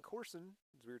Pamela Corson,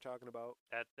 as we were talking about.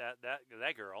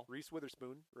 That girl. Reese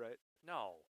Witherspoon, right?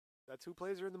 No. That's who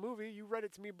plays her in the movie. You read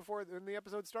it to me before when the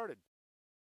episode started.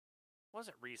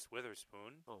 Wasn't Reese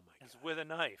Witherspoon. Oh my It's god. with a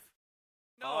knife.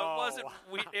 No, Oh. it wasn't.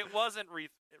 It wasn't Reese.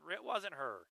 It wasn't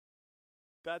her.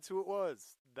 That's who it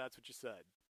was. That's what you said.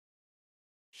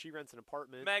 She rents an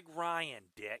apartment. Meg Ryan,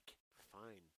 dick.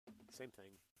 Fine. Same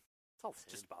thing. It's all the same.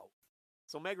 Just about.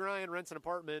 So Meg Ryan rents an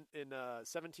apartment in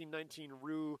 1719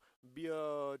 Rue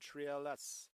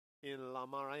Beautreilles in La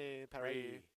Marais,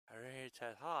 Paris. That's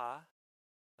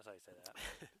how you say that.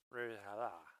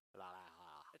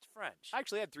 It's French. I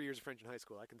actually had 3 years of French in high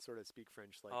school. I can sort of speak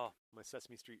French like my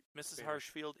Sesame Street. Mrs.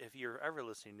 Spanish. Harshfield, if you're ever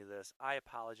listening to this, I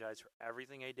apologize for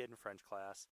everything I did in French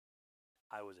class.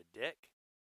 I was a dick.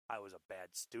 I was a bad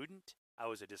student. I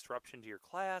was a disruption to your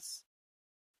class.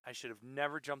 I should have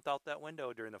never jumped out that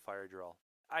window during the fire drill.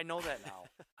 I know that now.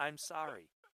 I'm sorry.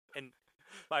 And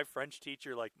my French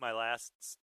teacher, like my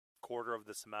last quarter of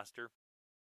the semester,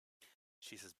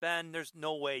 she says, "Ben, there's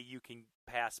no way you can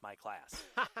pass my class.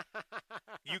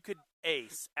 You could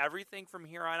ace everything from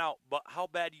here on out, but how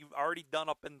bad you've already done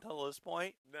up until this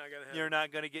point, Not gonna happen. you're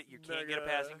not going to get, you can't get a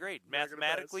passing grade. not gonna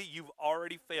Mathematically, pass. you've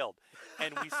already failed.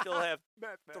 And we still have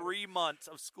Mathematics. 3 months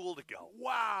of school to go.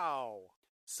 Wow.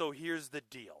 So here's the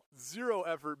deal. Zero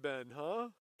effort, Ben, huh?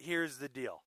 Here's the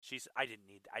deal. I didn't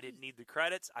need the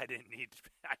credits. I didn't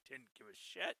give a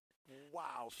shit.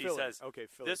 Wow. She Philly. says, okay,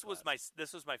 Philly This was my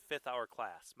 5th hour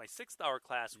class. My 6th hour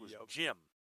class was Yep. gym.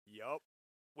 Yup.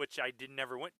 which I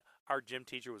never went. Our gym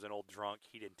teacher was an old drunk.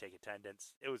 He didn't take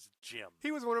attendance. It was Jim.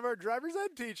 He was one of our driver's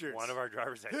ed teachers. One of our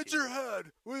driver's ed Hit teachers. your head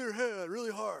with your hand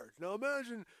really hard. Now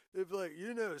imagine if, like, you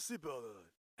didn't have a seatbelt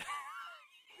on.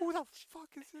 Who the fuck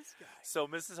is this guy? So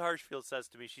Mrs. Harshfield says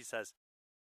to me, she says,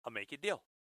 I'll make you a deal.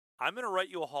 I'm going to write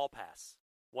you a hall pass.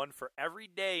 One for every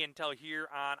day until here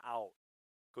on out.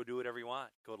 Go do whatever you want.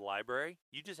 Go to the library.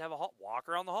 You just have a hall. Walk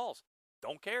around the halls.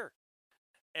 Don't care.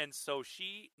 And so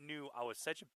she knew I was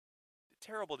such a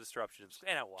terrible disruption.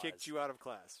 And I was. Kicked you out of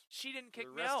class. She didn't kick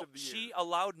The me rest out. of the year. She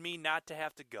allowed me not to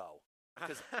have to go.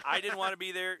 Because I didn't want to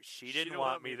be there. She didn't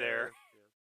want me there.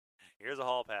 Yeah. Here's a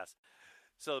hall pass.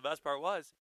 So the best part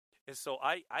is so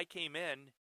I came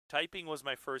in. Typing was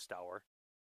my first hour.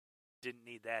 Didn't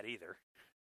need that either.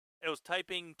 It was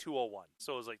typing 201.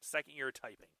 So it was like second year of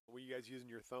typing. Were you guys using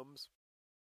your thumbs?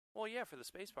 Well, yeah, for the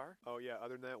space bar. Oh, yeah.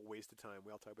 Other than that, waste of time.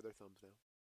 We all type with our thumbs now.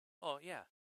 Oh, yeah.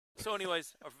 So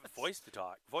anyways, voice to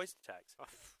text.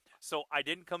 So I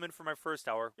didn't come in for my first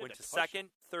hour. Went to second,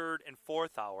 third, and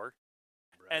fourth hour.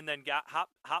 Right. And then hop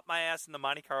my ass in the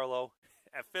Monte Carlo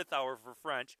at fifth hour for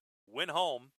French. Went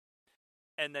home.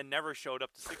 And then never showed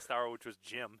up to sixth hour, which was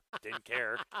gym. Didn't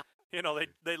care. You know,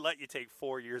 they let you take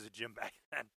 4 years of gym back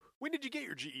then. When did you get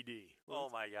your GED? Oh,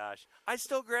 my gosh. I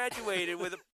still graduated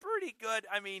with a pretty good,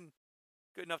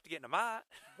 good enough to get in a mot.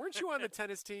 Weren't you on the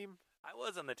tennis team? I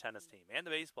was on the tennis team and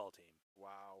the baseball team.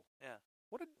 Wow. Yeah.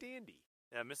 What a dandy.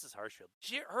 Yeah, Mrs. Harshfield.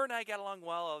 Her and I got along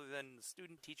well other than the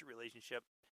student-teacher relationship.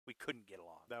 We couldn't get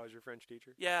along. That was your French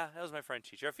teacher? Yeah, that was my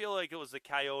French teacher. I feel like it was the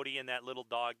coyote and that little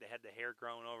dog that had the hair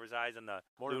growing over his eyes and the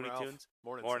Morning, Looney Ralph. Tunes.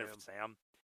 Morning, Sam.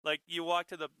 Like, you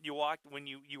walked when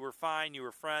you were fine, you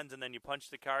were friends, and then you punched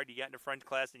the card, you got into French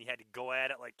class, and you had to go at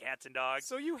it like cats and dogs.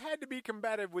 So you had to be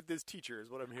combative with this teacher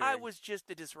is what I'm hearing. I was just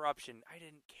a disruption. I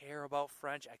didn't care about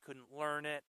French. I couldn't learn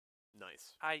it.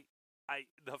 Nice.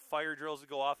 The fire drills would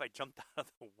go off. I jumped out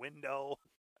of the window.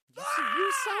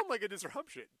 You sound like a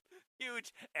disruption.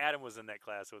 Huge. Adam was in that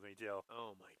class with me, too.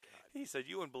 Oh, my God. He said,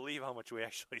 you wouldn't believe how much we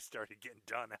actually started getting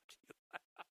done after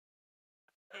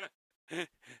you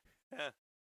left.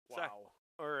 Wow. Sorry.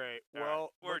 All right. All Well, right.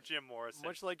 We're Jim Morrison.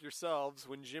 much like yourselves,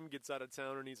 when Jim gets out of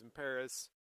town and he's in Paris,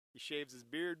 he shaves his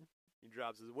beard, he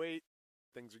drops his weight.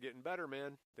 Things are getting better,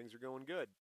 man. Things are going good.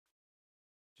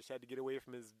 Just had to get away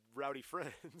from his rowdy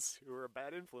friends who were a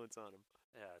bad influence on him.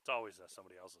 Yeah, it's always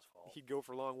somebody else's fault. He'd go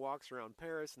for long walks around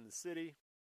Paris and the city.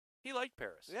 He liked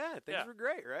Paris. Yeah, things were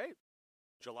great, right?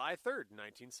 July 3rd,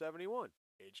 1971,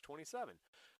 age 27.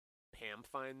 Pam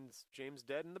finds James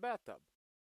dead in the bathtub.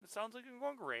 It sounds like it's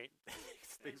going great.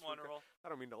 Things It's were wonderful. I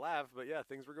don't mean to laugh, but yeah,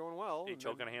 things were going well. Did he and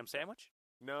choke then- on a ham sandwich?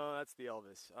 No, that's the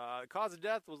Elvis. The cause of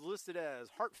death was listed as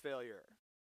heart failure,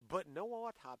 but no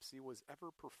autopsy was ever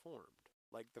performed.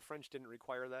 Like, the French didn't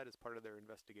require that as part of their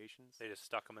investigations. They just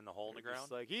stuck him in the hole in the They're just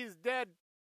ground? like, he's dead.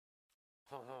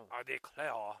 I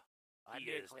declare he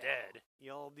is dead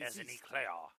You're as an deceased. eclair.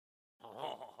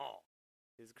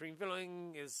 His cream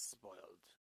filling is spoiled.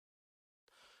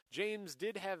 James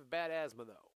did have bad asthma,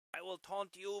 though, I will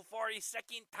taunt you for a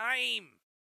second time.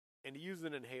 and he used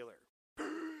an inhaler.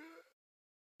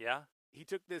 Yeah? He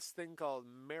took this thing called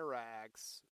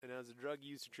Marax, and it was a drug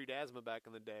used to treat asthma back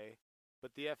in the day.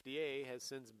 But the FDA has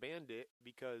since banned it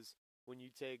because when you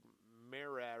take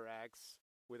Marax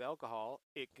with alcohol,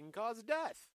 it can cause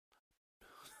death.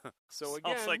 So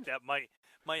again, Sounds like that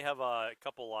might have a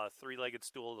couple three-legged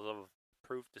stools of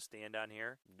proof to stand on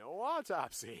here. no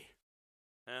autopsy.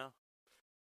 Yeah.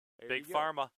 There Big you go.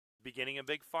 Pharma. Beginning of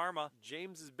Big Pharma.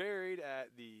 James is buried at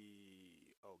the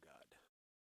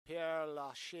Père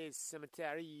Lachaise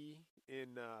Cemetery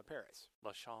in Paris.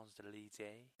 La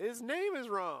Champs-Élysées. His name is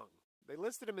wrong. They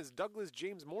listed him as Douglas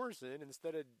James Morrison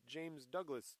instead of James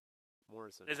Douglas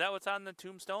Morrison. Is that what's on the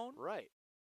tombstone? Right?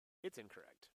 It's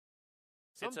incorrect.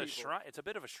 It's a shrine. It's a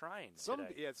bit of a shrine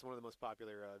today. Yeah, it's one of the most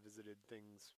popular visited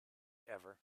things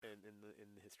Ever. in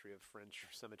the history of French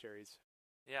cemeteries.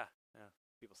 Yeah.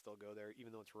 People still go there,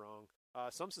 even though it's wrong.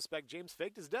 Some suspect James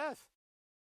faked his death.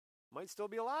 Might still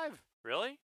be alive.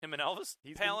 Really? Him and Elvis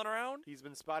He's palling around? He's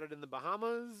been spotted in the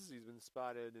Bahamas. He's been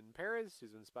spotted in Paris.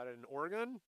 He's been spotted in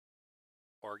Oregon.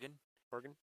 Oregon?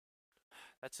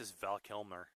 That's his Val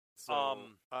Kilmer. So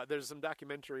there's some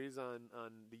documentaries on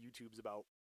the YouTubes about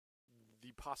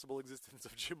the possible existence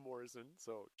of Jim Morrison.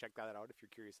 So check that out if you're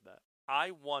curious of that.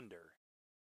 I wonder.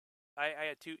 I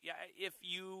had two. Yeah, if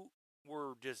you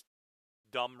were just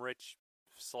dumb rich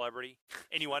celebrity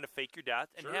and you want to fake your death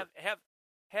and Sure.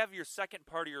 have your second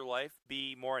part of your life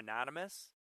be more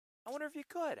anonymous, I wonder if you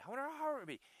could. I wonder how hard it would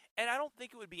be. And I don't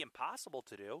think it would be impossible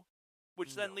to do.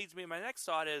 Which then No. leads me to my next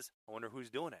thought is, I wonder who's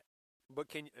doing it. But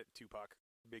can you, Tupac?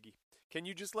 Biggie. Can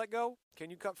you just let go? Can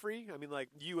you cut free? I mean, like,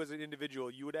 you as an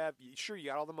individual, you would have, sure, you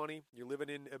got all the money. You're living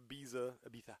in Ibiza.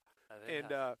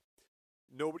 And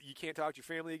nobody, you can't talk to your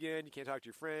family again. You can't talk to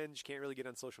your friends. You can't really get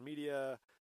on social media.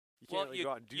 You can't really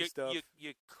go out and do stuff.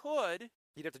 You could.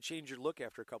 You'd have to change your look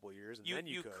after a couple of years, and then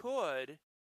you could.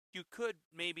 You could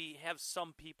maybe have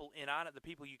some people in on it, the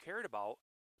people you cared about.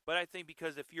 But I think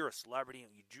because if you're a celebrity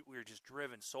and we were just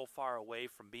driven so far away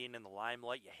from being in the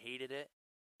limelight, you hated it.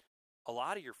 A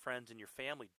lot of your friends and your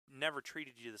family never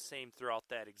treated you the same throughout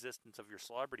that existence of your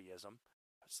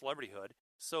celebrityhood.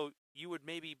 So you would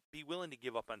maybe be willing to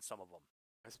give up on some of them.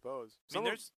 I suppose.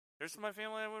 There's some of my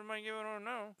family I wouldn't mind giving on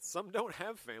now. Some don't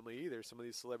have family either, some of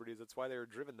these celebrities. That's why they were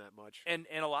driven that much. And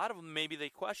a lot of them, maybe they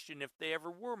question if they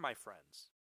ever were my friends.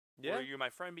 Yeah. Were you my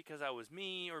friend because I was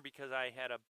me or because I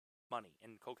had money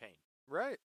and cocaine?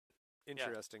 Right.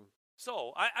 Interesting. Yeah.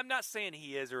 So I'm not saying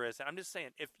he is or isn't. I'm just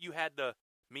saying if you had the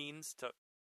means to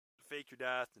fake your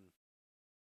death and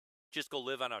just go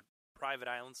live on a private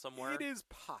island somewhere. It is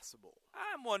possible.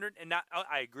 I'm wondering, and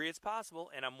I agree it's possible,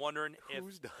 and I'm wondering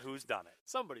who's done it.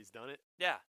 Somebody's done it.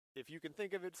 Yeah. If you can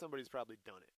think of it, somebody's probably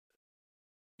done it.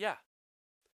 Yeah.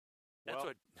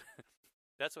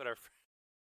 That's what our.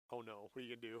 Oh no! What are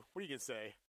you gonna do? What are you gonna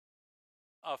say?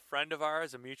 A friend of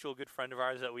ours, a mutual good friend of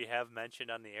ours that we have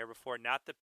mentioned on the air before, not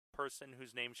the person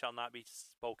whose name shall not be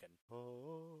spoken.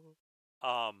 Oh.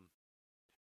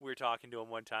 We were talking to him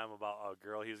one time about a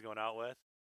girl he was going out with.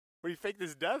 Where he faked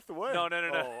his death? What? No.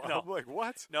 I'm like,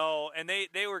 what? No, and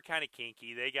they were kind of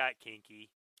kinky. They got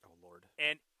kinky. Oh Lord.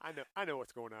 And I know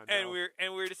what's going on. And now. we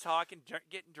were just talking,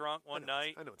 getting drunk one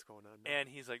night. I know what's going on now. And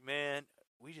he's like, man,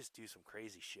 we just do some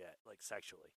crazy shit, like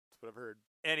sexually. That's what I've heard.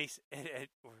 And and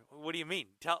what do you mean?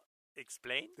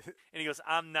 Explain? And he goes,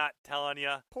 I'm not telling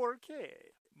you. Por qué?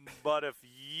 But if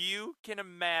you can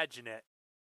imagine it,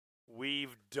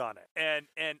 we've done it.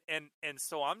 And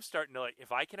so I'm starting to, like,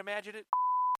 if I can imagine it,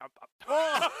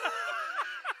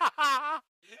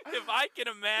 if I can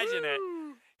imagine it,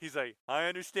 he's like, I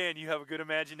understand you have a good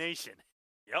imagination.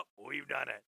 Yep, we've done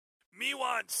it. Me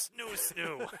want snoo.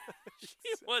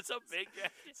 She was a big guy.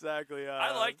 Exactly.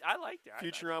 I liked her.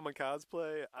 Futurama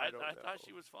cosplay. I thought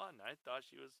she was fun. I thought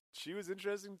she was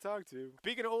interesting to talk to.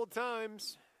 Speaking of old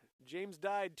times, James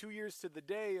died 2 years to the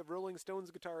day of Rolling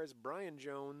Stones guitarist Brian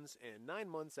Jones and 9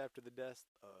 months after the death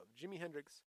of Jimi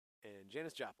Hendrix and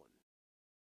Janis Joplin.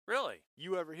 Really?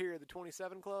 You ever hear of the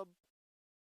 27 Club?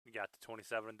 You got the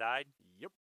 27 died?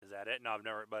 Yep. Is that it? No, I've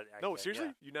never. But no, seriously,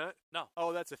 yeah. You not? No.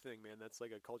 Oh, that's a thing, man. That's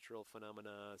like a cultural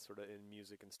phenomena, sort of in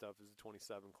music and stuff. Is the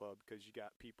 27 Club because you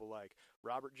got people like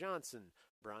Robert Johnson,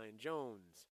 Brian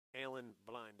Jones, Alan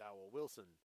Blind Owl Wilson,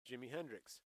 Jimi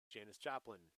Hendrix, Janis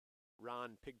Joplin,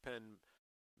 Ron Pigpen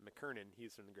McKernan.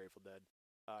 He's from the Grateful Dead.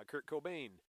 Kurt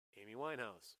Cobain, Amy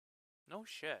Winehouse. No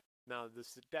shit. Now, the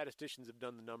statisticians have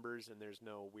done the numbers, and there's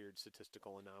no weird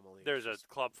statistical anomaly. There's a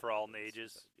club for all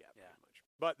ages. Yeah, pretty much.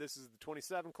 But this is the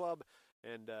 27 Club,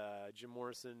 and Jim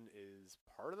Morrison is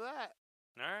part of that.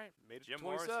 All right. Made it Jim to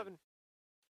 27. Morrison.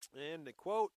 And a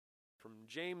quote from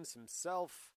James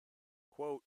himself,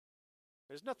 quote,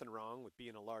 "There's nothing wrong with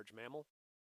being a large mammal."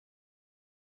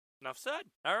 Enough said.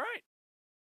 All right.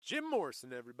 Jim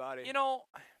Morrison, everybody. You know,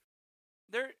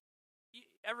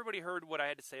 everybody heard what I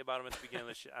had to say about him at the beginning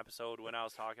of this episode when I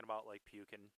was talking about, like,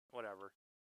 puking, whatever.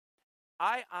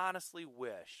 I honestly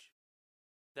wish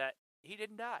that he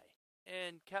didn't die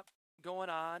and kept going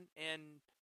on and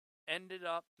ended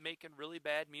up making really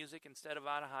bad music instead of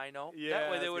on a high note. Yeah,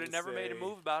 that way they would have never made a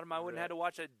movie about him. I wouldn't have had to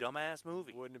watch that dumbass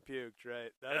movie. Wouldn't have puked,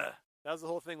 right? That was the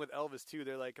whole thing with Elvis, too.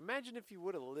 They're like, imagine if he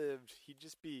would have lived, he'd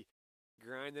just be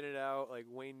grinding it out like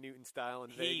Wayne Newton style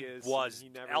in Vegas.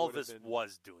 Elvis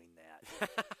was doing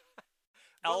that.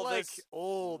 Elvis, like,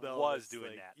 old Elvis was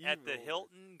doing like, that at the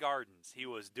Hilton Gardens. He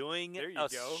was doing a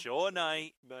show a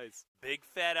night. Nice, big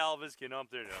fat Elvis getting up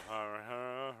there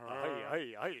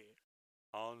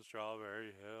on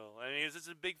Strawberry Hill, and he was just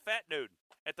a big fat dude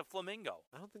at the Flamingo.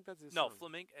 I don't think that's his no song.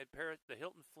 Flamingo at Paris, the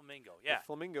Hilton Flamingo. Yeah, the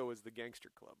Flamingo was the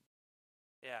gangster club.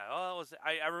 Yeah, well,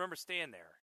 I remember staying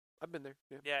there. I've been there.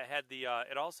 Yeah, it had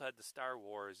it also had the Star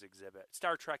Wars exhibit,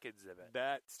 Star Trek exhibit.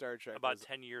 That Star Trek about was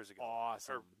 10 years ago.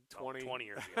 Awesome. Or 20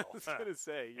 years ago. I was gonna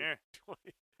say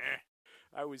 20.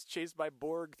 I was chased by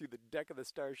Borg through the deck of the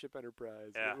Starship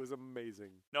Enterprise. Yeah. It was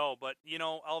amazing. No, but you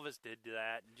know, Elvis did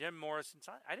that. Jim Morrison,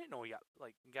 I didn't know he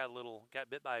got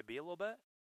bit by a bee a little bit.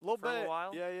 A little bit. A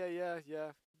while. Yeah. And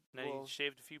then he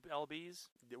shaved a few lbs.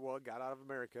 Well, got out of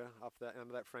America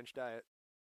under that French diet.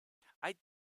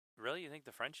 Really? You think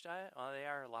the French diet? Well, they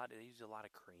use a lot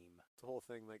of cream. It's the whole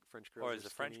thing, like French girls. Or as the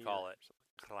French call it,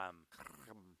 crème.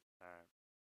 All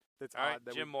right. That's All right, odd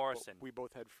that Jim Morrison. We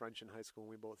both had French in high school, and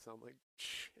we both sound like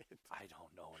shit. I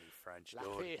don't know any French,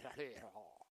 dude.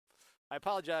 I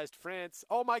apologized, France.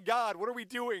 Oh my God, what are we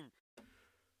doing?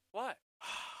 What?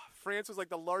 France was like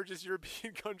the largest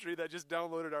European country that just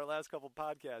downloaded our last couple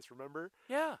podcasts, remember?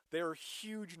 Yeah. They're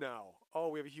huge now. Oh,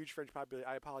 we have a huge French population.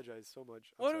 I apologize so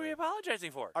much. What are we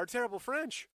apologizing for? Our terrible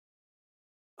French.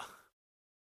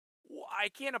 Well, I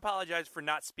can't apologize for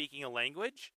not speaking a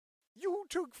language. You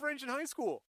took French in high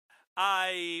school.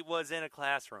 I was in a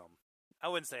classroom. I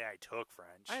wouldn't say I took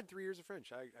French. I had 3 years of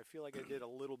French. I feel like I did a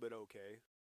little bit okay.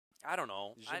 I don't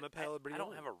know. Je m'appelle I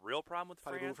don't have a real problem with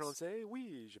France. Parlez-vous français?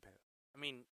 Oui, je parle. I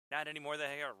mean, not anymore than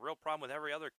I have a real problem with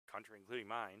every other country, including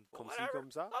mine. Comme ci, Whatever. comme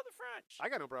ça. Love the French. I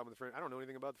got no problem with the French. I don't know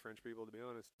anything about the French people, to be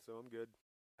honest, so I'm good.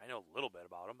 I know a little bit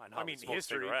about them. I know I mean, they smoke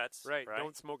history. cigarettes. Right.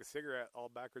 Don't smoke a cigarette all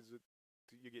backwards.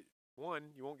 You get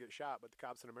one, you won't get shot, but the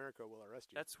cops in America will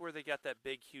arrest you. That's where they got that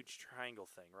big, huge triangle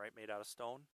thing, right? Made out of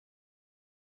stone?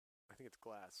 I think it's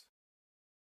glass.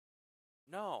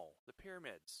 No, the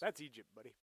pyramids. That's Egypt,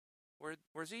 buddy.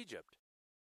 Where's Egypt?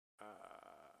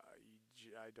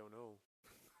 I don't know.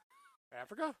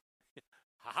 Africa?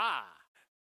 Ha-ha!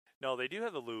 No, they do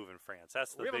have the Louvre in France.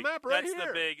 That's the We have big. a map right that's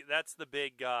here. That's the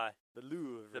big. The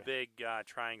Louvre. The big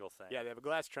triangle thing. Yeah, they have a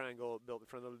glass triangle built in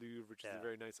front of the Louvre, which is Yeah. a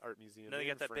very nice art museum. And then they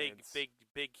got that France.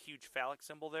 big, huge phallic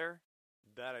symbol there.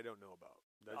 That I don't know about.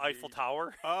 The Eiffel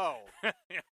Tower. Oh.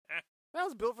 That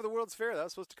was built for the World's Fair. That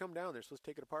was supposed to come down. They're supposed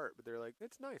to take it apart, but they're like,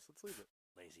 it's nice. Let's leave it.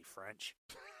 Lazy French.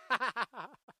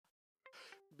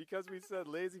 Because we said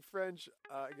lazy French.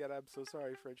 Again, I'm so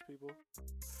sorry, French people.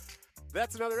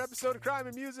 That's another episode of Crime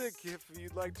and Music. If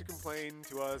you'd like to complain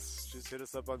to us, just hit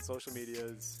us up on social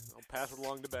medias. I'll pass it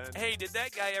along to Ben. Hey, did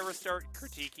that guy ever start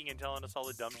critiquing and telling us all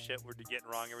the dumb shit we're getting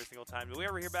wrong every single time? Did we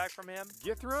ever hear back from him?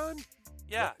 Githron?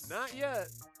 Yeah. Not yet.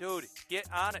 Dude,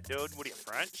 get on it, dude. What are you,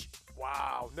 French?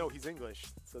 Wow. No, he's English.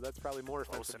 So that's probably more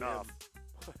Close offensive enough.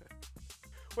 to him.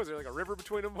 Was there like a river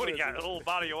between them? What do you got, a little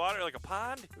body of water, like a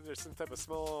pond? Is there some type of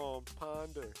small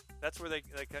pond? Or? That's where they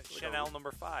got Chanel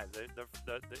number 5, the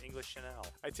English Chanel.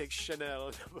 I take Chanel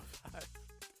number 5.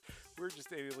 We're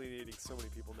just alienating so many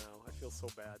people now. I feel so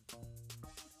bad.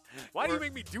 Why do you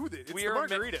make me do this? It's the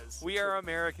margaritas. We are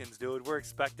Americans, dude. We're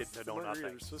expected to know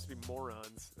nothing. We're supposed to be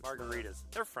morons. Margaritas.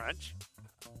 They're French.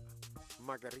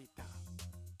 Margarita.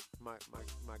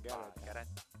 Margarita.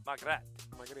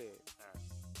 Margaret.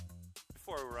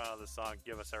 Before we run out of the song,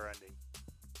 give us our ending.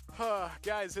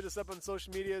 Guys, hit us up on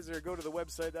social medias or go to the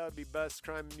website. That would be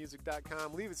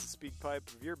bestcrimeandmusic.com. Leave us a speak pipe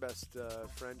of your best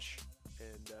French.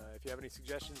 And if you have any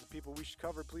suggestions of people we should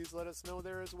cover, please let us know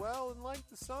there as well. And like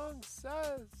the song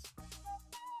says,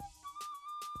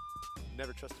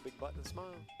 never trust a big butt and a smile.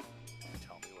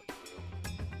 Tell me what to do.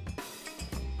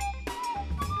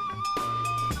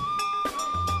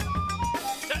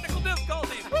 Technical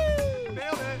difficulties. Woo!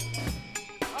 Nailed it.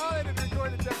 Oh, they didn't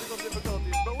record the technical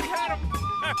difficulties, but we had them.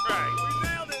 All right. We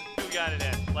nailed it. We got it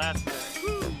in. Last minute.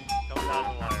 Woo! Comes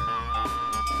down the wire.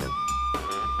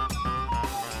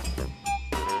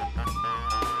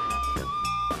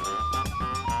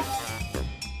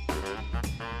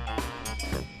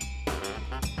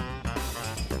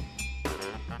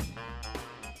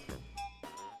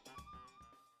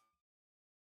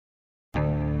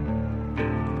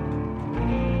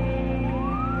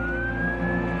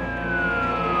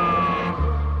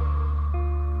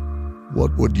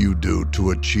 What would you do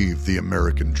to achieve the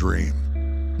American dream?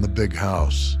 The big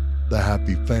house, the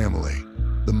happy family,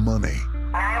 the money.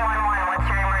 911, what's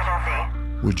your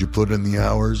emergency? Would you put in the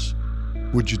hours?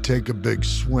 Would you take a big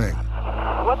swing?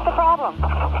 What's the problem?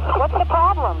 What's the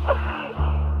problem?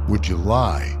 Would you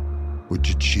lie? Would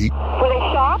you cheat? Were they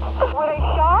shot? Were they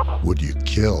shot? Would you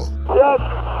kill? Yes.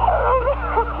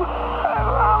 My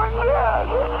mom is dead.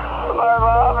 My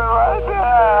mom is right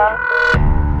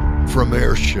there. From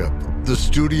Airship, the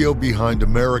studio behind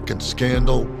American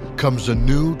Scandal, comes a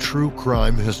new true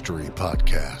crime history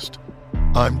podcast.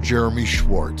 I'm Jeremy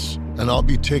Schwartz, and I'll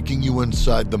be taking you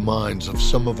inside the minds of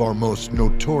some of our most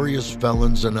notorious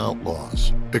felons and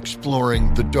outlaws,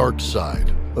 exploring the dark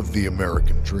side of the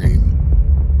American dream.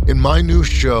 In my new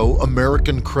show,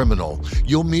 American Criminal,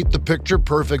 you'll meet the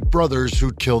picture-perfect brothers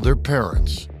who'd kill their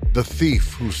parents, the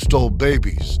thief who stole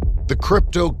babies, the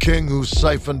crypto king who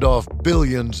siphoned off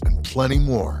billions, and plenty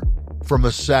more. From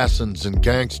assassins and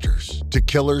gangsters to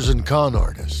killers and con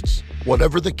artists.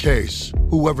 Whatever the case,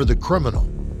 whoever the criminal,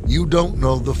 you don't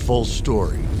know the full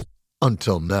story.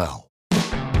 Until now.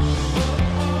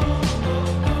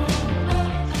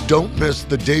 Don't miss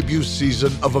the debut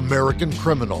season of American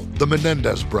Criminal, The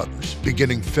Menendez Brothers,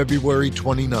 beginning February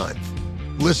 29th.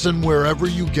 Listen wherever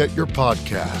you get your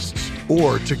podcasts.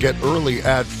 Or to get early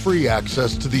ad-free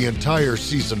access to the entire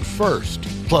season first,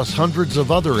 plus hundreds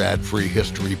of other ad-free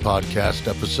history podcast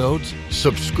episodes,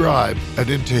 subscribe at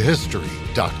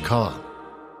IntoHistory.com.